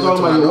hot. That You know shit I'm look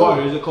talking to about my your nose.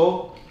 water. Is it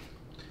cold?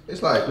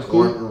 It's like It's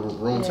cool.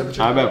 room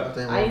temperature. I bet.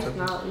 think Ice room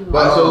not. temperature.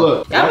 But so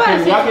look, Y'all y'all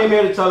better came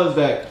here to tell us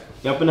that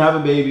y'all finna have a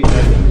baby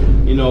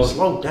and, you know.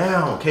 Slow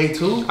down,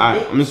 K2.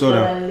 Alright, let me slow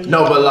down.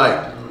 No, but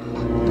like,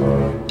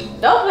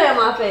 Don't play on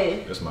my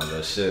face. that's my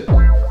little shit.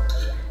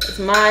 It's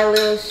my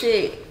little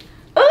shit.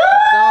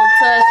 Don't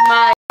touch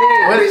my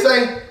dick. What did he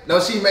say? No,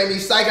 she made me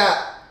psych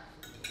out.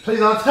 Please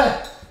don't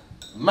touch.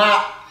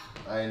 My.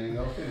 I ain't even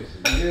gonna finish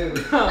it.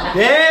 Yeah.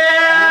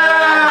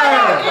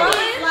 Damn!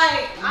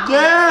 Like,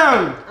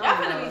 Damn! Y'all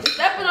finna be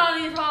stepping on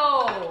these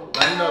hoes.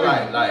 Like, you know,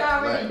 like. we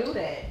already do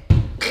that.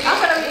 Y'all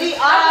finna be We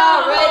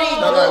already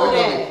No, do like, we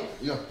that. gonna.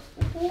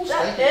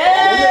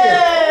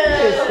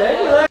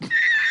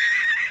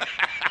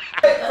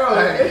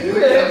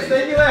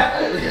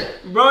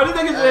 Bro, this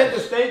nigga said the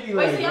stanky Wait,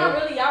 leg, so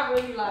bro. y'all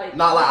really like.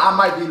 Nah, like I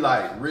might be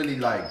like really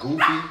like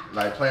goofy,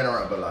 like playing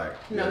around, but like.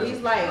 No, yeah,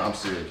 he's like- I'm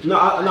serious. No,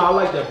 I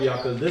like that for y'all,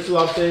 because this is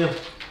what I'm saying.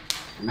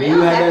 Me Y'all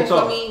you had happy that for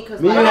talk. me?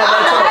 'Cause Me you like- had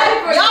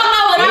that Y'all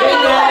know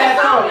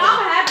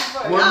happy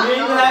for you. When me and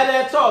you had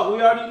that talk,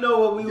 we already know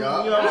what we. You know what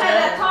I'm We saying?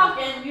 had that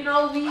talk, and you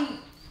know we.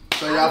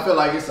 So y'all feel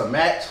like it's a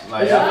match?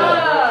 Like,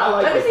 I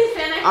like Let me it. see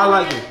Santa. I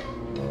like it.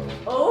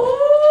 Oh.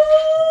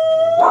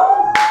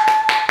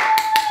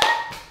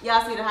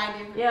 Y'all see the height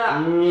difference?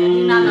 Yeah.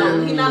 He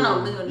not no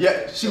little.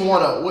 Yeah, she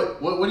want a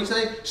what he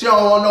say? She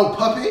don't want no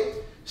puppy.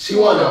 She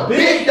want a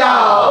big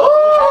dog.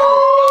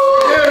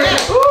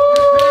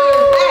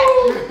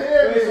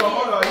 Wait, so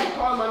hold on, you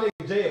calling my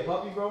nigga Jay a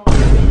puppy, bro? See,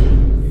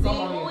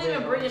 who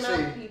even bringing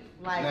up people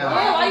like?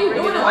 Now, why you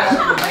doing it? Why you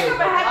trying to bring up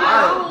a happy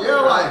home?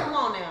 Yeah, right. Come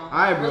on now.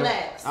 Alright, bro.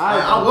 Relax.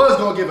 I was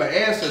gonna give an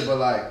answer, but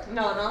like,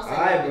 No, don't say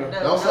Alright, that.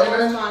 bro. Don't say that?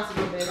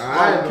 Responsible, baby.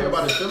 I don't care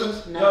about his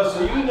feelings. No. Yo, so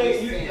y'all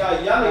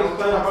niggas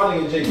playing my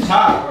nigga Jay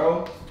Todd,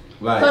 bro.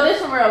 Like, So this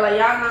for real, like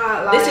y'all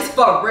not like. This is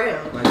for real.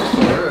 for real.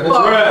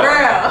 For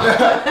real.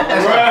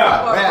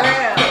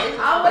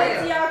 I'll wait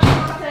till y'all come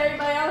out to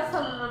everybody else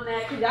telling them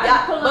that. Cause y'all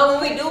Yeah, pull but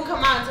up. when we do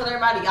come out and tell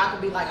everybody, y'all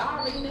can be like, I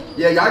already knew.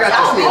 Yeah, y'all got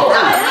to see it Y'all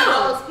first.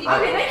 know those people.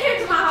 Okay, they came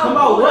to my house. Come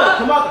out what?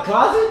 Come out the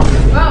closet?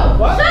 Bro,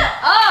 What? shut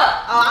up.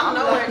 Oh, I'm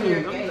nowhere near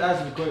I'm just gay.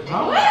 asking a quick.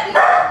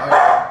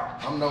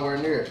 Huh? I'm nowhere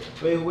near it.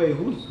 Wait,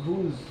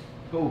 who?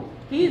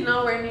 He's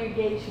nowhere near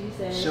gay, she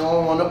said. She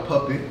don't want a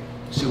puppy.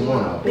 She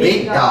want a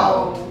big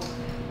dog.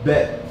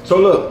 Bet. So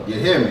look, You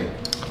hear me?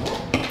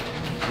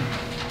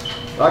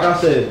 like I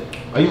said,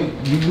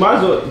 you might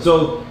as well.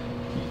 So,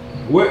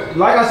 where?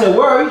 Like I said,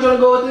 where are you trying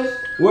to go with this?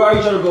 Where are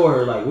you trying to go with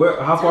her? Like,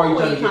 how far are you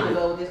trying to get?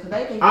 go with this? Because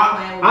they think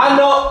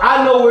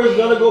I know where it's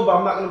gonna go, but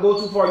I'm not gonna go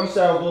too far. You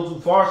said I'll go too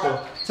far,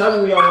 so tell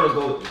me where y'all wanna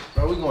go with this.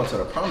 Bro, we going to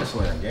the promised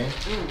land, gang.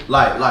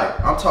 Like,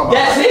 I'm talking about.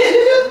 That's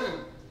it?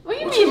 What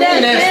you What mean you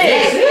mean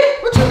that's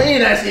it? What you mean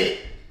that's it?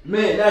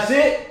 Man, that's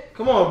it?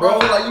 Come on, Bro, I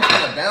bro. feel like you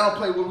trying to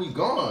downplay where we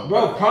going.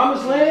 Bro,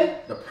 promised land?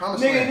 The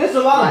promised Nigga, land. there's a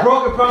lot of Like,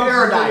 broken promises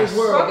in paradise. this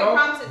world, Broken bro.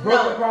 promises.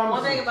 Broken No,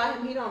 promises. one thing about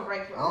him, he don't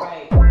break Oh.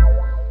 right.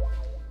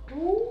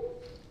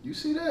 You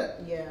see that?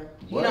 Yeah.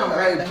 He What? don't I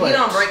break ain't those. He playing.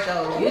 don't break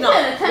those. You We don't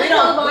said the play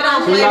So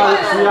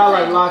by y'all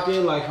like locked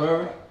in like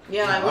forever?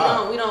 Yeah,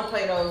 like we don't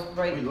play those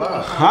break. We live.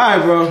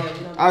 Alright, bro.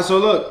 Alright, so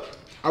look,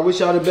 I wish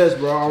y'all the best,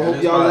 bro. I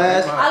hope y'all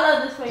last. I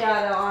love this for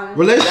y'all though, honestly.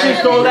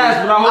 Relationships don't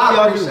last, but I hope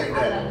y'all do. appreciate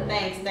that.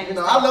 Thanks. You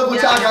know, I love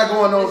what y'all got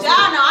going on. Y'all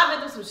know I've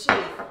been through some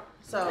shit.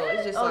 So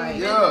it's just like.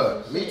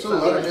 Yeah, me too.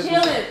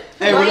 Healing.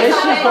 Hey,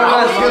 relationships don't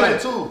I was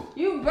last. feeling too.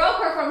 You broke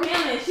her from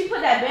healing. She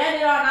put that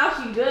bandit on, now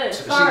she good.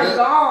 She Scar is good?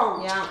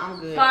 gone. Yeah, I'm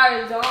good. Scar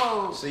is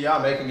gone. See,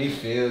 y'all making me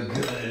feel good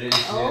and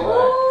shit. Oh.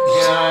 Like,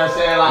 you know what I'm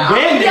saying? Like,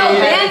 Band-Aid.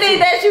 Yo, bandit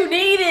that you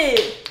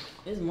needed.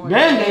 This more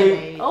Band-Aid. than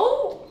Band-Aid.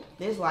 Oh.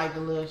 This like the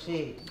little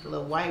shit, the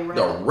little white wrap.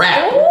 the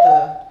rap. With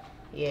the,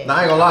 yeah. Nah,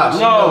 I ain't gonna lie. She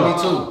know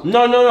me too.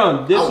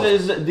 No.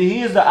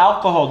 He is the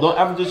alcohol. Don't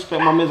ever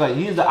disrespect my man. Like,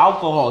 he is the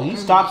alcohol. He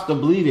stops the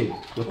bleeding.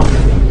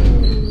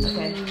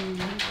 Okay.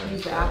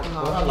 Use the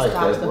alcohol. I It like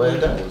stops that. the Boy,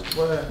 bleeding. that was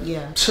boy.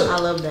 Yeah, I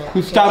love that.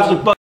 He stops the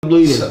fucking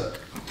bleeding.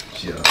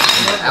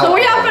 Yeah. So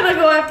where y'all finna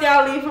go after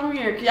y'all leave from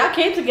here? Cause y'all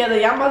came together.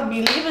 Y'all must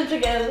be leaving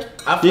together.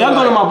 I feel Y'all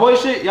going to like- my boy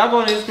shit? Y'all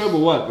going to his crib or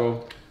what,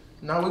 bro?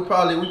 No, we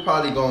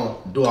probably gonna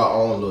do our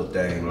own little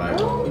thing. Like,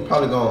 we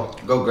probably gonna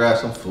go grab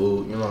some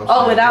food. You know what I'm saying?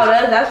 Oh, without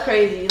us, that's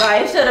crazy.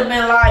 Like, it should have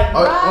been like,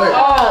 Oh, wait.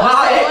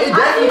 I see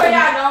definitely- where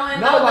y'all going.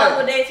 No like-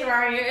 double dates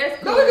around here.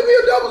 It's No, cool. it could be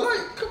a double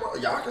like. Come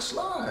on, y'all can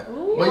slide.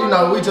 But you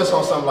know, we just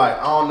on something like,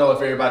 I don't know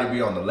if everybody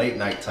be on the late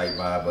night type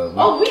vibe, but we,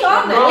 Oh, we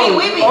on that.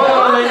 We be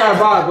on late night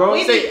vibe, bro.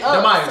 We sing, be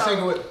up, Demaya, so- sing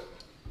it with.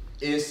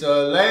 It's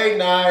a late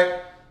night.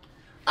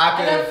 I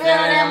can can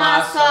feel it in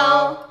my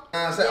soul.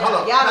 Hold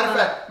on. Y'all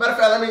Matter of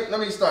fact, let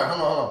me start.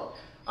 Hold on.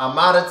 I'm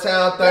out of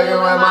town, thugging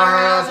with my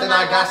rounds, and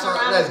I got some.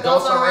 Let's go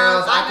some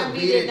rounds. I can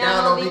beat it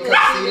down, don't be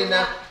conceited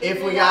now.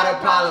 If we got a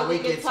problem, we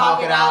can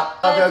talk it out.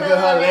 Up her good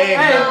her legs,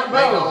 Hey, up, bro.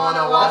 make her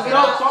wanna walk it No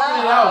out.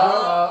 talking it out,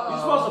 bro.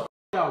 You supposed to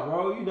it out,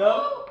 bro. You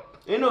know?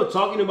 Ain't no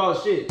talking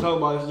about shit. Talk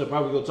about if it's a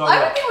problem, go talk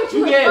about. Everything with you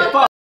You is getting fucked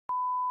fucked.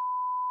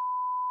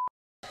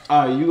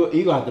 Alright,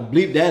 you gonna have to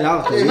bleep that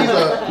out. He's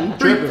a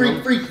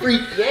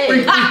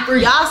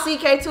freak. Y'all see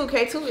K2.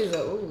 K2 is a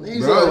ooh.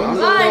 He's Bro, a I'm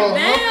Like, humpy little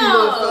damn.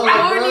 fella,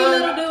 Horny bro.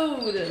 little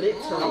dude.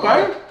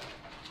 Okay?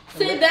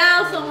 Sit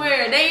down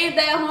somewhere. They ain't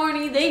that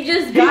horny. They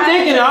just He got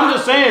thinking it, I'm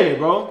just saying it,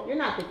 bro. You're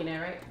not thinking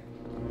that, right?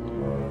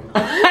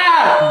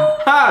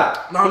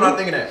 Ha! No, I'm not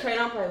thinking that. Trey,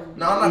 don't play with me.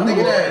 No, I'm not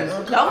thinking that.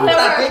 Don't play with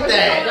I her. think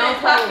that. Don't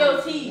clock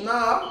your teeth. No,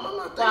 I'm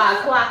not thinking Why?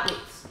 that. Clock it.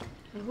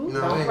 No,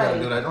 we ain't gotta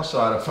do that. Don't show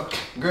out of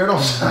girl.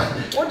 Don't show.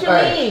 What you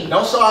Hey, mean?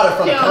 don't show out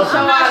from the Don't country. show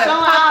I'm not out.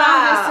 showing out.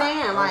 I'm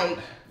just saying, like,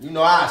 You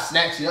know I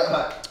snatch you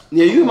up.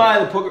 Yeah, you might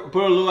have to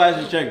put a little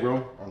ass in check,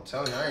 bro. I'm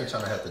telling you, I ain't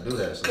trying to have to do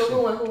that. So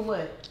who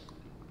what?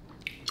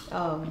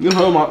 Oh, You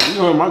heard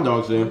my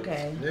dog say.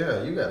 okay.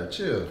 yeah, you gotta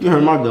chill. You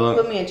heard my Put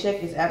dog. me in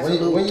check is When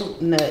absolute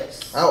you-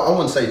 nuts. I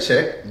wouldn't say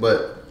check,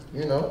 but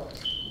you know,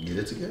 get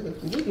it together.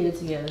 We get it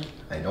together.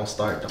 Hey, don't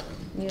start. Don't.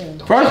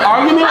 Yeah. First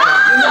argument?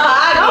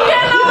 Don't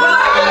get no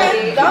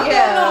arguments. Don't get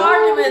Yeah. no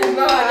arguments,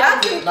 bro.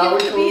 Y'all too Nah, we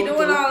cute to be cool,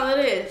 doing cool. all of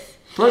this.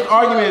 First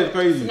argument is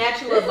crazy.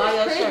 Snatch you This up by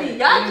your is shirt. crazy.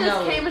 Y'all You just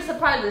know came and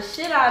surprised the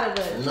shit out of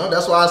us. No,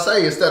 that's why I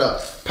say instead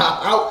of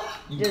pop out,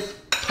 you Just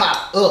pop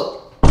up.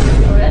 Oh,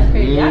 that's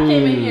crazy. Y'all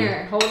came in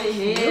here holding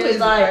hands.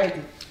 Like,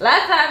 crazy.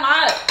 last time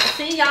I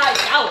seen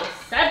y'all was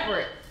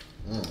separate.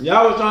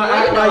 Y'all was trying to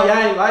act like y'all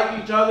ain't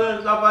like each other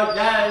and stuff like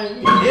that.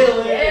 And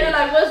Yeah,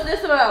 like, what's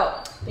this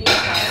about? Things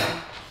happen.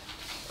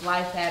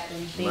 Life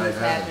happens. Things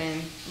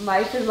happen.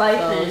 Life is life.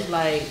 So it's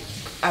like,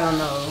 I don't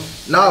know.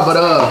 No, but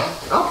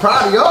I'm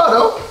proud of y'all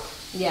though.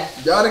 Yeah.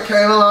 Y'all done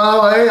came a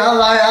long way. I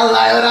like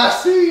what I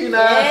see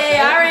now. Hey,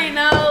 I already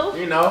know.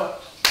 you know.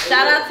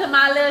 Shout out to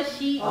my little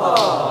sheep.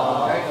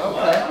 Oh, okay.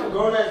 I'm a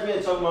grown ass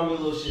man talking about me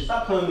little shit.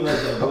 Stop playing me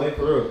like that, boy,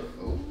 for real.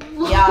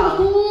 Y'all.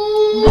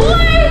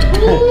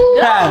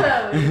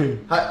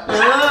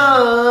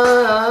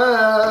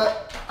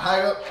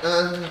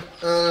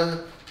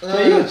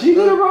 Hey, you a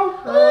cheater, bro?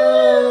 No.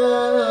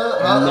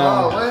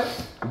 What?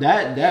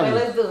 That Okay,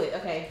 was. let's do it.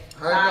 Okay.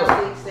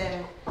 5, 6,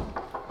 7.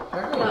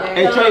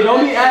 Hey, Trey,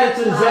 don't be added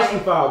to the zesty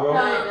file, bro.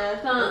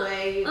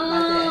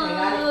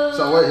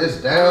 So what?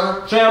 It's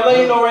down. Trey, I'm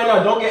letting you know right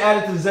now. Don't get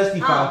added to the zesty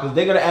file because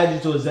they're gonna add you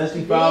to a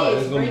zesty file and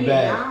it's gonna be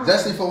bad.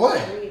 Zesty for what?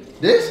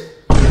 This?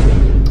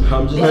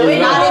 I'm just It's letting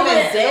you know. not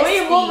even zesty.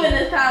 We moving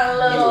this kind of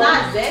It's low.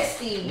 not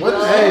zesty. What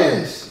is Hey,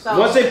 this? So,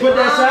 once they put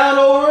that sound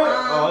over it,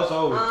 oh, it's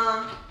over.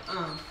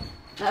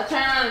 Now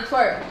turn around and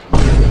twerk.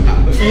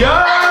 Yo!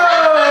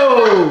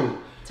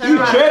 Turn You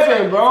around.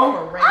 tripping, bro? You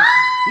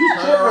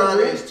Turn tripping, around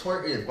bro? and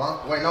twerk it.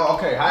 Wait, no.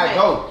 Okay, how it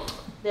go?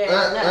 There. No,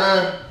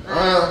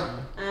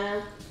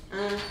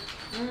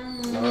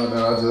 I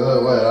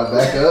just what? I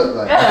back up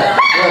like.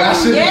 What I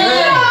should Yeah.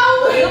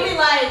 You'll be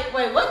like,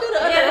 wait, what do the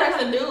other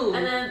person do?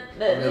 And then,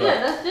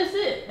 yeah, that's just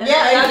it. And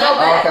Yeah, then y'all go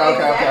back.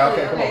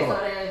 Okay. Come on.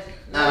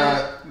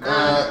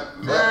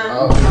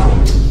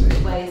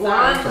 Wait,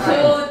 1, 2,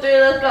 3,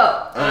 let's go.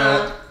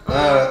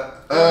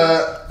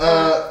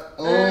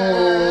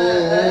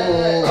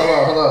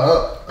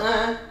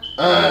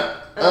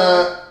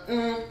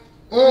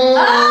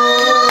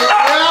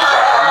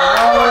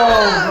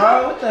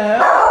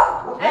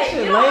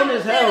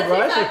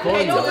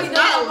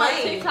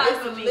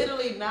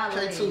 Literally not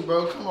lame. K2,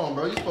 bro, come on,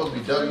 bro. You supposed to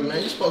be W,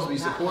 man. You supposed to be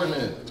supporting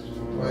it.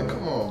 Like,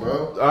 come on,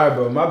 bro. Alright,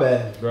 bro, my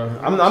bad, bro.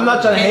 I'm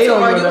not trying to hate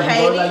on you, or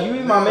nothing, bro. Like, you be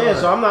my man,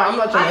 so I'm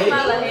not trying to I'm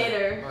not a hate.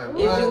 hater. Like,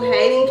 Is you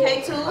hating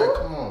K2? Like,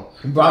 come on.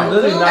 Bro, I'm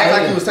literally not Act like you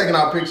hating. was taking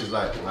out pictures,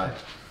 like.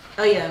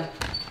 Oh yeah.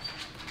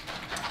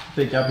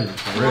 Pick y'all pictures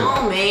for Come real.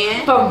 on,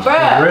 man. For real. For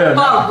real.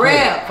 For real. For real.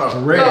 real.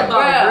 For real.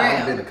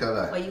 I'm in the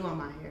color. Wait, you on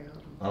my hair?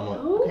 I'm like,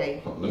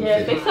 Okay. let me Yeah,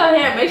 see. fix her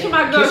hair. Make sure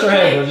my girl Kiss her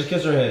head, bro. straight. Just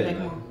kiss her head.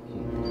 Come on.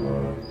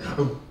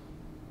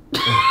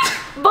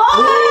 Boy!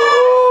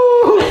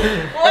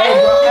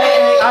 Hey, bro.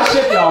 Hey, I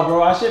ship y'all,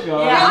 bro. I ship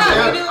y'all. Yeah, I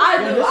do.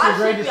 Yeah, this is a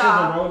great ship decision,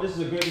 y'all. bro. This is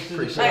a great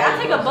decision. Like, I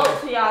take a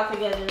boat to y'all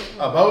together.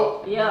 A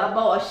boat? Yeah, a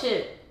boat, a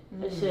ship.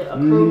 A ship, a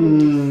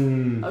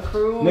cruise. A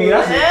cruise. Nigga,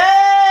 that's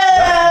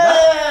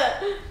yeah.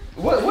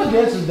 What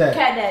dance is that?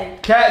 Cat daddy.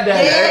 Cat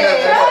daddy.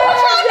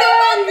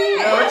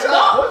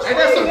 Ain't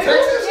that some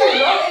Texas shit,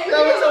 bro?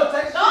 Yeah, what's some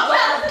Texas shit?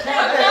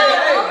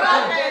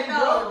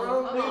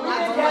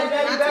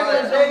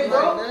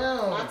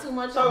 Not too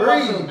much.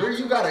 Bree,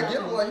 you gotta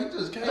get one. You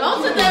just can't.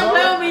 Don't sit there and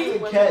play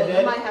with me. Cat You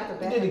daddy. might have to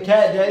back You did me. the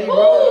cat daddy, bro.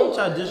 Don't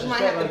try to You might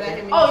disrespect have to like back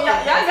that. me. Oh,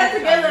 y'all got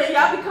together and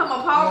y'all become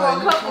a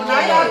powerful couple. Now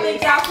y'all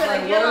think y'all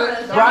finna get on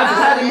us. Bro, I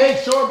just had to make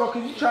sure, bro,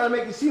 because you trying to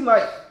make it seem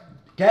like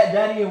cat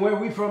daddy and where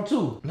we from,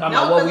 too. I'm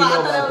like, what we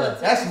know about that?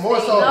 That's more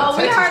so. No,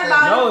 we Texas heard thing.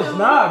 about No, it's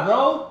not,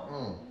 bro.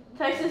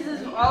 Texas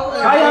is all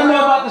over. How y'all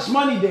know about this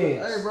money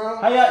dance? Hey, bro.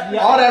 How y'all,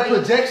 All that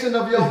projection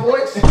of your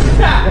voice is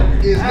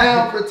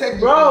now protected.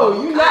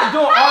 Bro, you not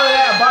doing all of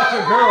that about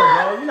your girl,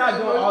 bro. You're not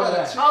doing all of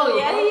that. Oh,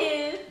 yeah, he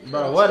is.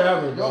 Bro,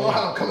 whatever, You don't know bro.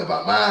 how I'm coming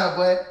about mine,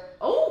 boy.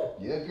 Oh.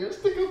 Yeah, girl,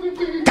 stick up your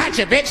finger.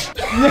 Gotcha, bitch.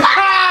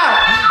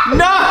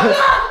 No!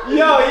 Yo,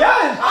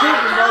 y'all is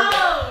tripping, bro.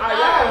 Alright,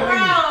 y'all gotta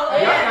leave.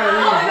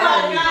 Y'all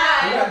gotta leave.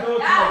 Y'all doing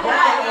too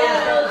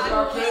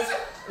much.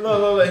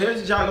 Look,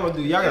 here's what y'all gonna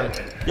do. Y'all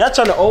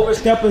trying to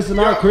overstep us in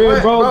our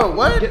crib, bro. Bro,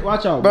 what?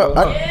 Watch out, Bro,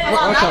 bro.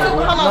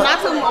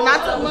 Not too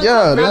much.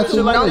 Yeah, Not that's too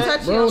too much. much. Don't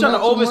touch Bro, him. Trying to not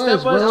too overstep much,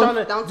 us, bro. trying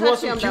to Don't do touch us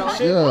some him, cute though.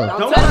 shit. Yeah.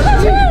 Don't Touch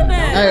touch him, him.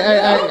 then.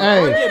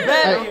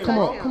 Hey, come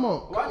on.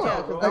 Watch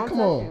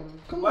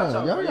Come on.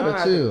 out, Y'all bro.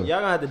 gotta chill. Y'all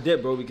gonna have to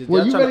dip, bro, because Well,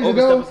 y'all you trying to ready to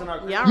go? overstep us in our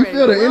crib. Y'all You ready?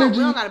 feel the We don't- energy?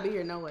 We don't gotta be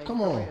here no way.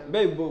 Come on.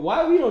 Baby, but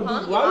why we don't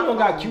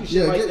got cute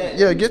shit like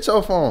that? Get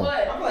your phone.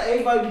 What? I'm like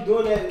everybody be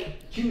doing that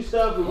cute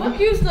stuff. And What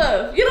cute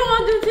stuff? You don't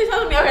want to do TikTok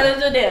with me? Okay,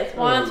 let's do this.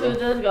 1, 2, let's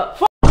go.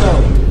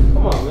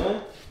 Come on,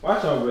 man.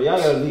 Watch out, bro. Y'all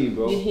gotta leave,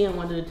 bro. He don't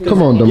want to do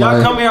Come on, Y'all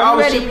Demaya. come here, I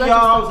was ready, shipping you y'all,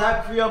 got I was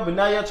happy for y'all, but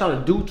now y'all trying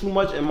to do too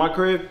much in my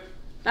crib.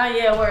 Oh,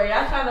 yeah, word.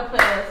 Y'all trying to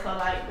play us, so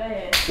like, go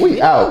ahead.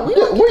 We out.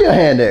 Where your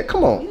hand at?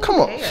 Come on.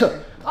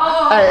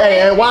 Oh,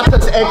 Hey, watch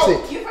us exit.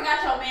 Oh, you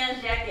forgot your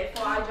man's jacket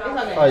before I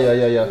dropped it. Oh,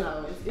 yeah.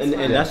 No,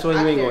 And that's why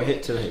you ain't gonna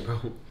hit tonight,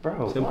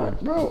 bro. Simple.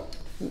 Bro,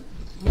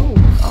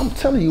 I'm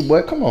telling you,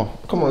 boy. Come on.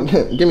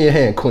 Give me a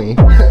hand, queen.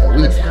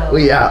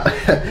 we out.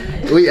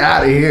 We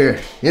out of here.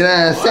 You know what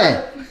I'm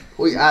saying?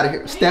 We out of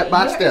here. Step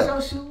by step.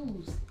 Where's your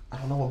shoes? I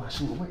don't know what my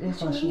shoes. Where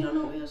is my shoes? You don't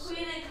know where your shoes?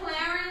 Queen and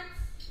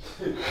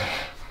Clarence.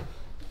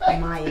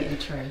 Maya and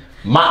Trey.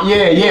 Maya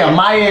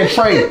and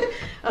Trey.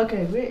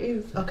 Okay,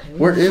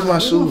 where is my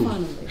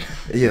shoe?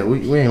 Yeah, we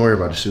ain't worried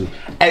about the shoe.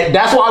 Hey,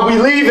 that's why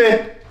we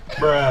leaving.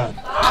 Bruh.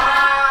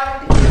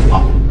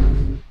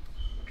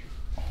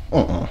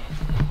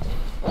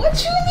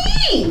 What you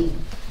mean?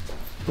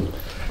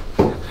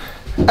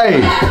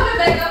 Hey. Coming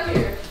back up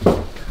here.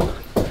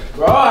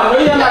 Bro, I know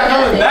you're not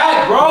coming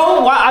back,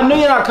 bro. Why? I know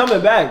you're not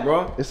coming back,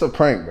 bro. It's a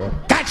prank, bro.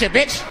 Gotcha,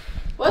 bitch.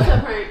 What's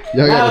a prank?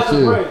 Y'all gotta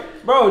chill.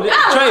 Bro,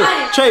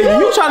 Trey,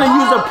 you trying to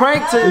use a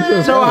prank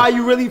to show how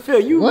you really feel?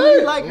 You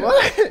really like her?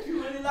 What?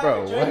 You really like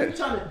Bro, her, Trey?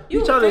 what?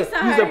 You trying to use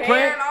a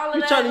prank?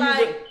 You trying to use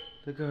like, it?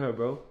 Look at her,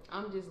 bro.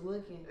 I'm just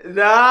looking.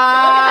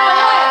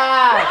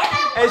 Nah.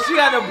 And she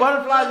got the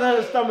butterflies in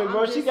her stomach,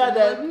 bro. She got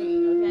that. Bro, I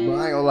ain't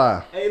gonna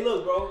lie. Hey,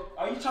 look, bro.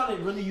 Are you trying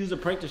to really use a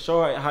prank to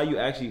show her how you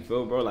actually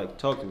feel, bro? Like,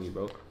 talk to me,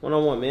 bro. One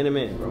on one, man to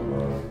man,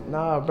 bro.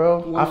 Nah,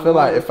 bro. I feel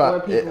like if I.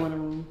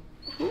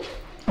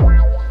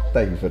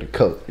 Thank you for the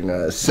coat. You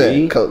know, it's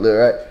set coat look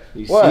right.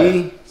 You what?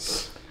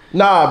 See?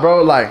 Nah,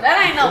 bro. Like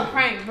That ain't no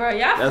prank, bro.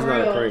 Y'all that's for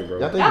not real. a prank, bro.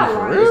 y'all think you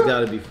for real? It's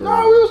gotta be for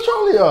Nah, real. we was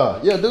trolling y'all.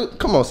 Yeah, dude.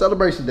 Come on,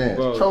 celebration dance,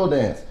 Bro. troll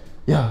dance.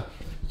 Yeah.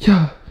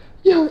 Little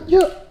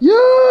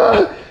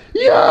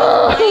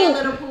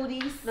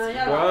pooties. No,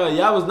 y'all Bro,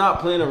 y'all was not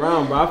playing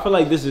around, bro. I feel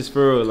like this is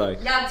for real,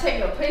 like. Y'all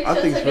take a picture I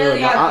think together. for real.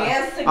 Y'all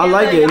dance together. I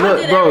like it. Y'all Look,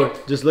 did bro.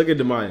 everything. Just look at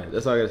Demaya.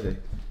 That's all I gotta say.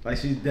 Like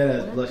she's dead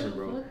ass blushing,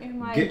 bro. Look at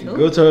my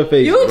Go to her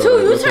face. You bro. too. Go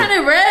You to her-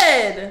 turning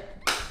red.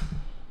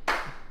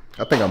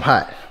 I think I'm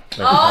hot.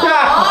 Oh,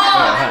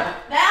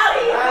 now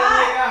he's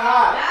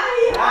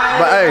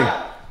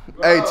hot.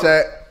 But hey,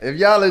 chat. If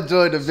y'all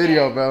enjoyed the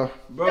video, bro.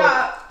 Bro,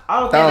 Yeah. I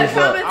don't Thumbs think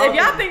up. Comments, if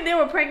y'all think they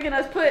were pranking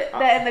us, put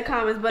that in the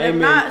comments. But if Amen.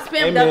 not,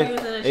 spam Amen. W's in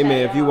the chat. Hey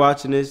man, if you y'all.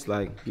 watching this,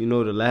 like you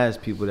know the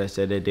last people that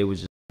said that they was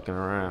just fucking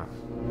around.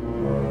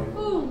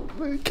 Look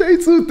at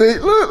K2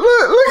 think.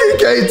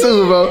 Look at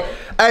K2, bro.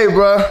 Hey,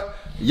 bro.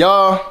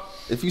 Y'all,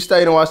 if you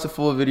stayed and watched the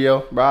full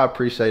video, bro, I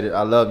appreciate it.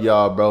 I love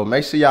y'all, bro.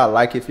 Make sure y'all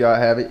like if y'all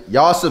have it.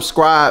 Y'all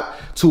subscribe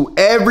to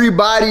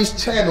everybody's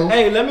channel.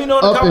 Hey, let me know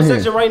in the Up in comment here.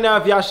 section right now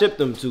if y'all ship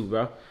them too,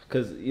 bro.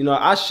 Cause you know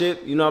I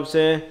ship. You know what I'm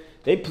saying?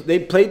 They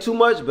play too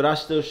much, but I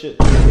still ship.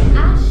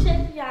 I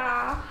ship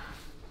y'all.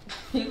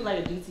 You like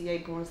a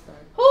GTA porn star.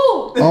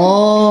 Who?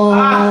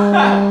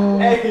 Oh.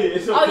 Hey,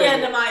 it's okay. Oh yeah,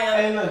 Demaya.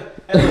 Hey, look.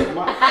 Hey,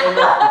 look.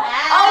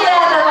 Oh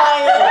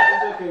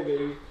yeah, It's okay,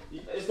 baby.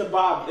 It's the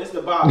Bob. It's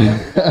the Bob.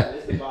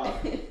 It's the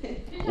Bob.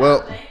 Demaya.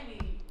 Well,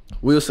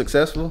 we were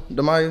successful,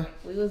 Demaya.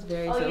 We was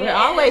very Oh, successful. yeah,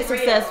 We're always it's real.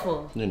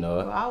 successful. You know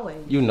it. We're always.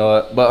 You know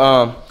it.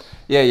 But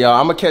yeah, y'all,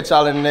 I'm gonna catch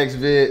y'all in the next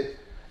vid.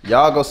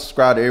 Y'all go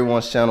subscribe to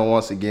everyone's channel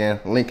once again.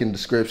 Link in the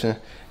description.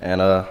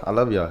 And I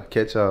love y'all.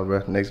 Catch y'all,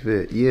 bro. Next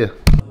vid. Yeah.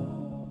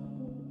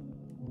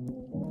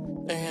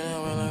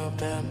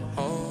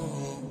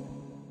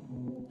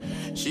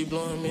 She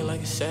blowing me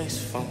like a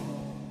saxophone.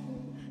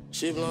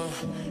 She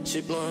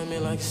blowing me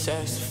like a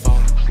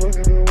saxophone.